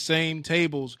keep their same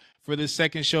tables for this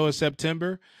second show in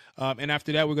September. And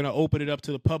after that, we're going to open it up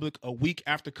to the public a week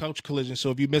after Coach Collision.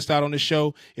 So if you missed out on the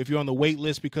show, if you're on the wait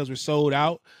list because we're sold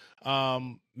out,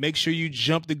 make sure you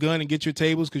jump the gun and get your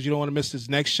tables because you don't want to miss this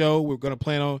next show. We're going to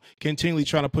plan on continually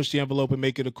trying to push the envelope and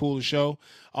make it a cooler show.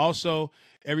 Also,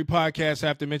 every podcast I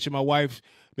have to mention my wife,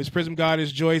 Miss PrizmGawd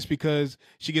is Joyce, because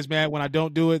she gets mad when I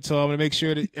don't do it. So I'm going to make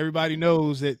sure that everybody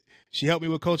knows that she helped me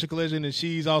with Culture Collision, and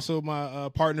she's also my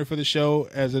partner for the show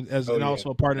and also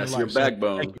a partner That's in your life.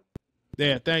 backbone.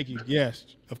 Yeah, thank you. Yes,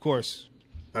 of course.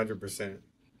 100%.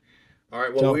 All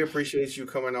right. Well, we appreciate you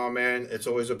coming on, man. It's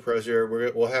always a pleasure.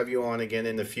 We'll have you on again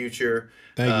in the future.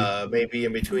 Thank you. Maybe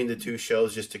in between the two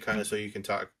shows, just to kind of so you can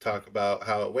talk about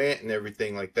how it went and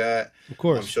everything like that. Of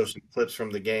course. Show some clips from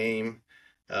the game.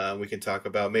 We can talk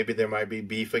about maybe there might be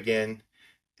beef again,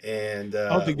 and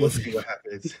we'll see what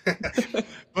happens.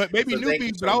 But maybe new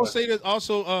beef. But I will say that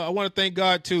also. I want to thank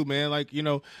God too, man. Like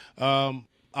I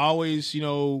always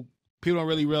people don't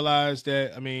really realize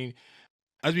that. I mean,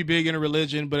 I be big into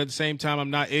religion, but at the same time,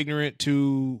 I'm not ignorant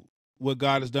to what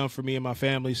God has done for me and my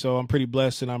family. So I'm pretty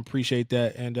blessed, and I appreciate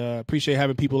that, and appreciate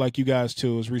having people like you guys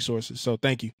too as resources. So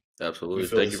thank you. Absolutely.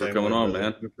 Thank you for coming on,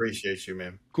 man. We appreciate you,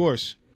 man. Of course.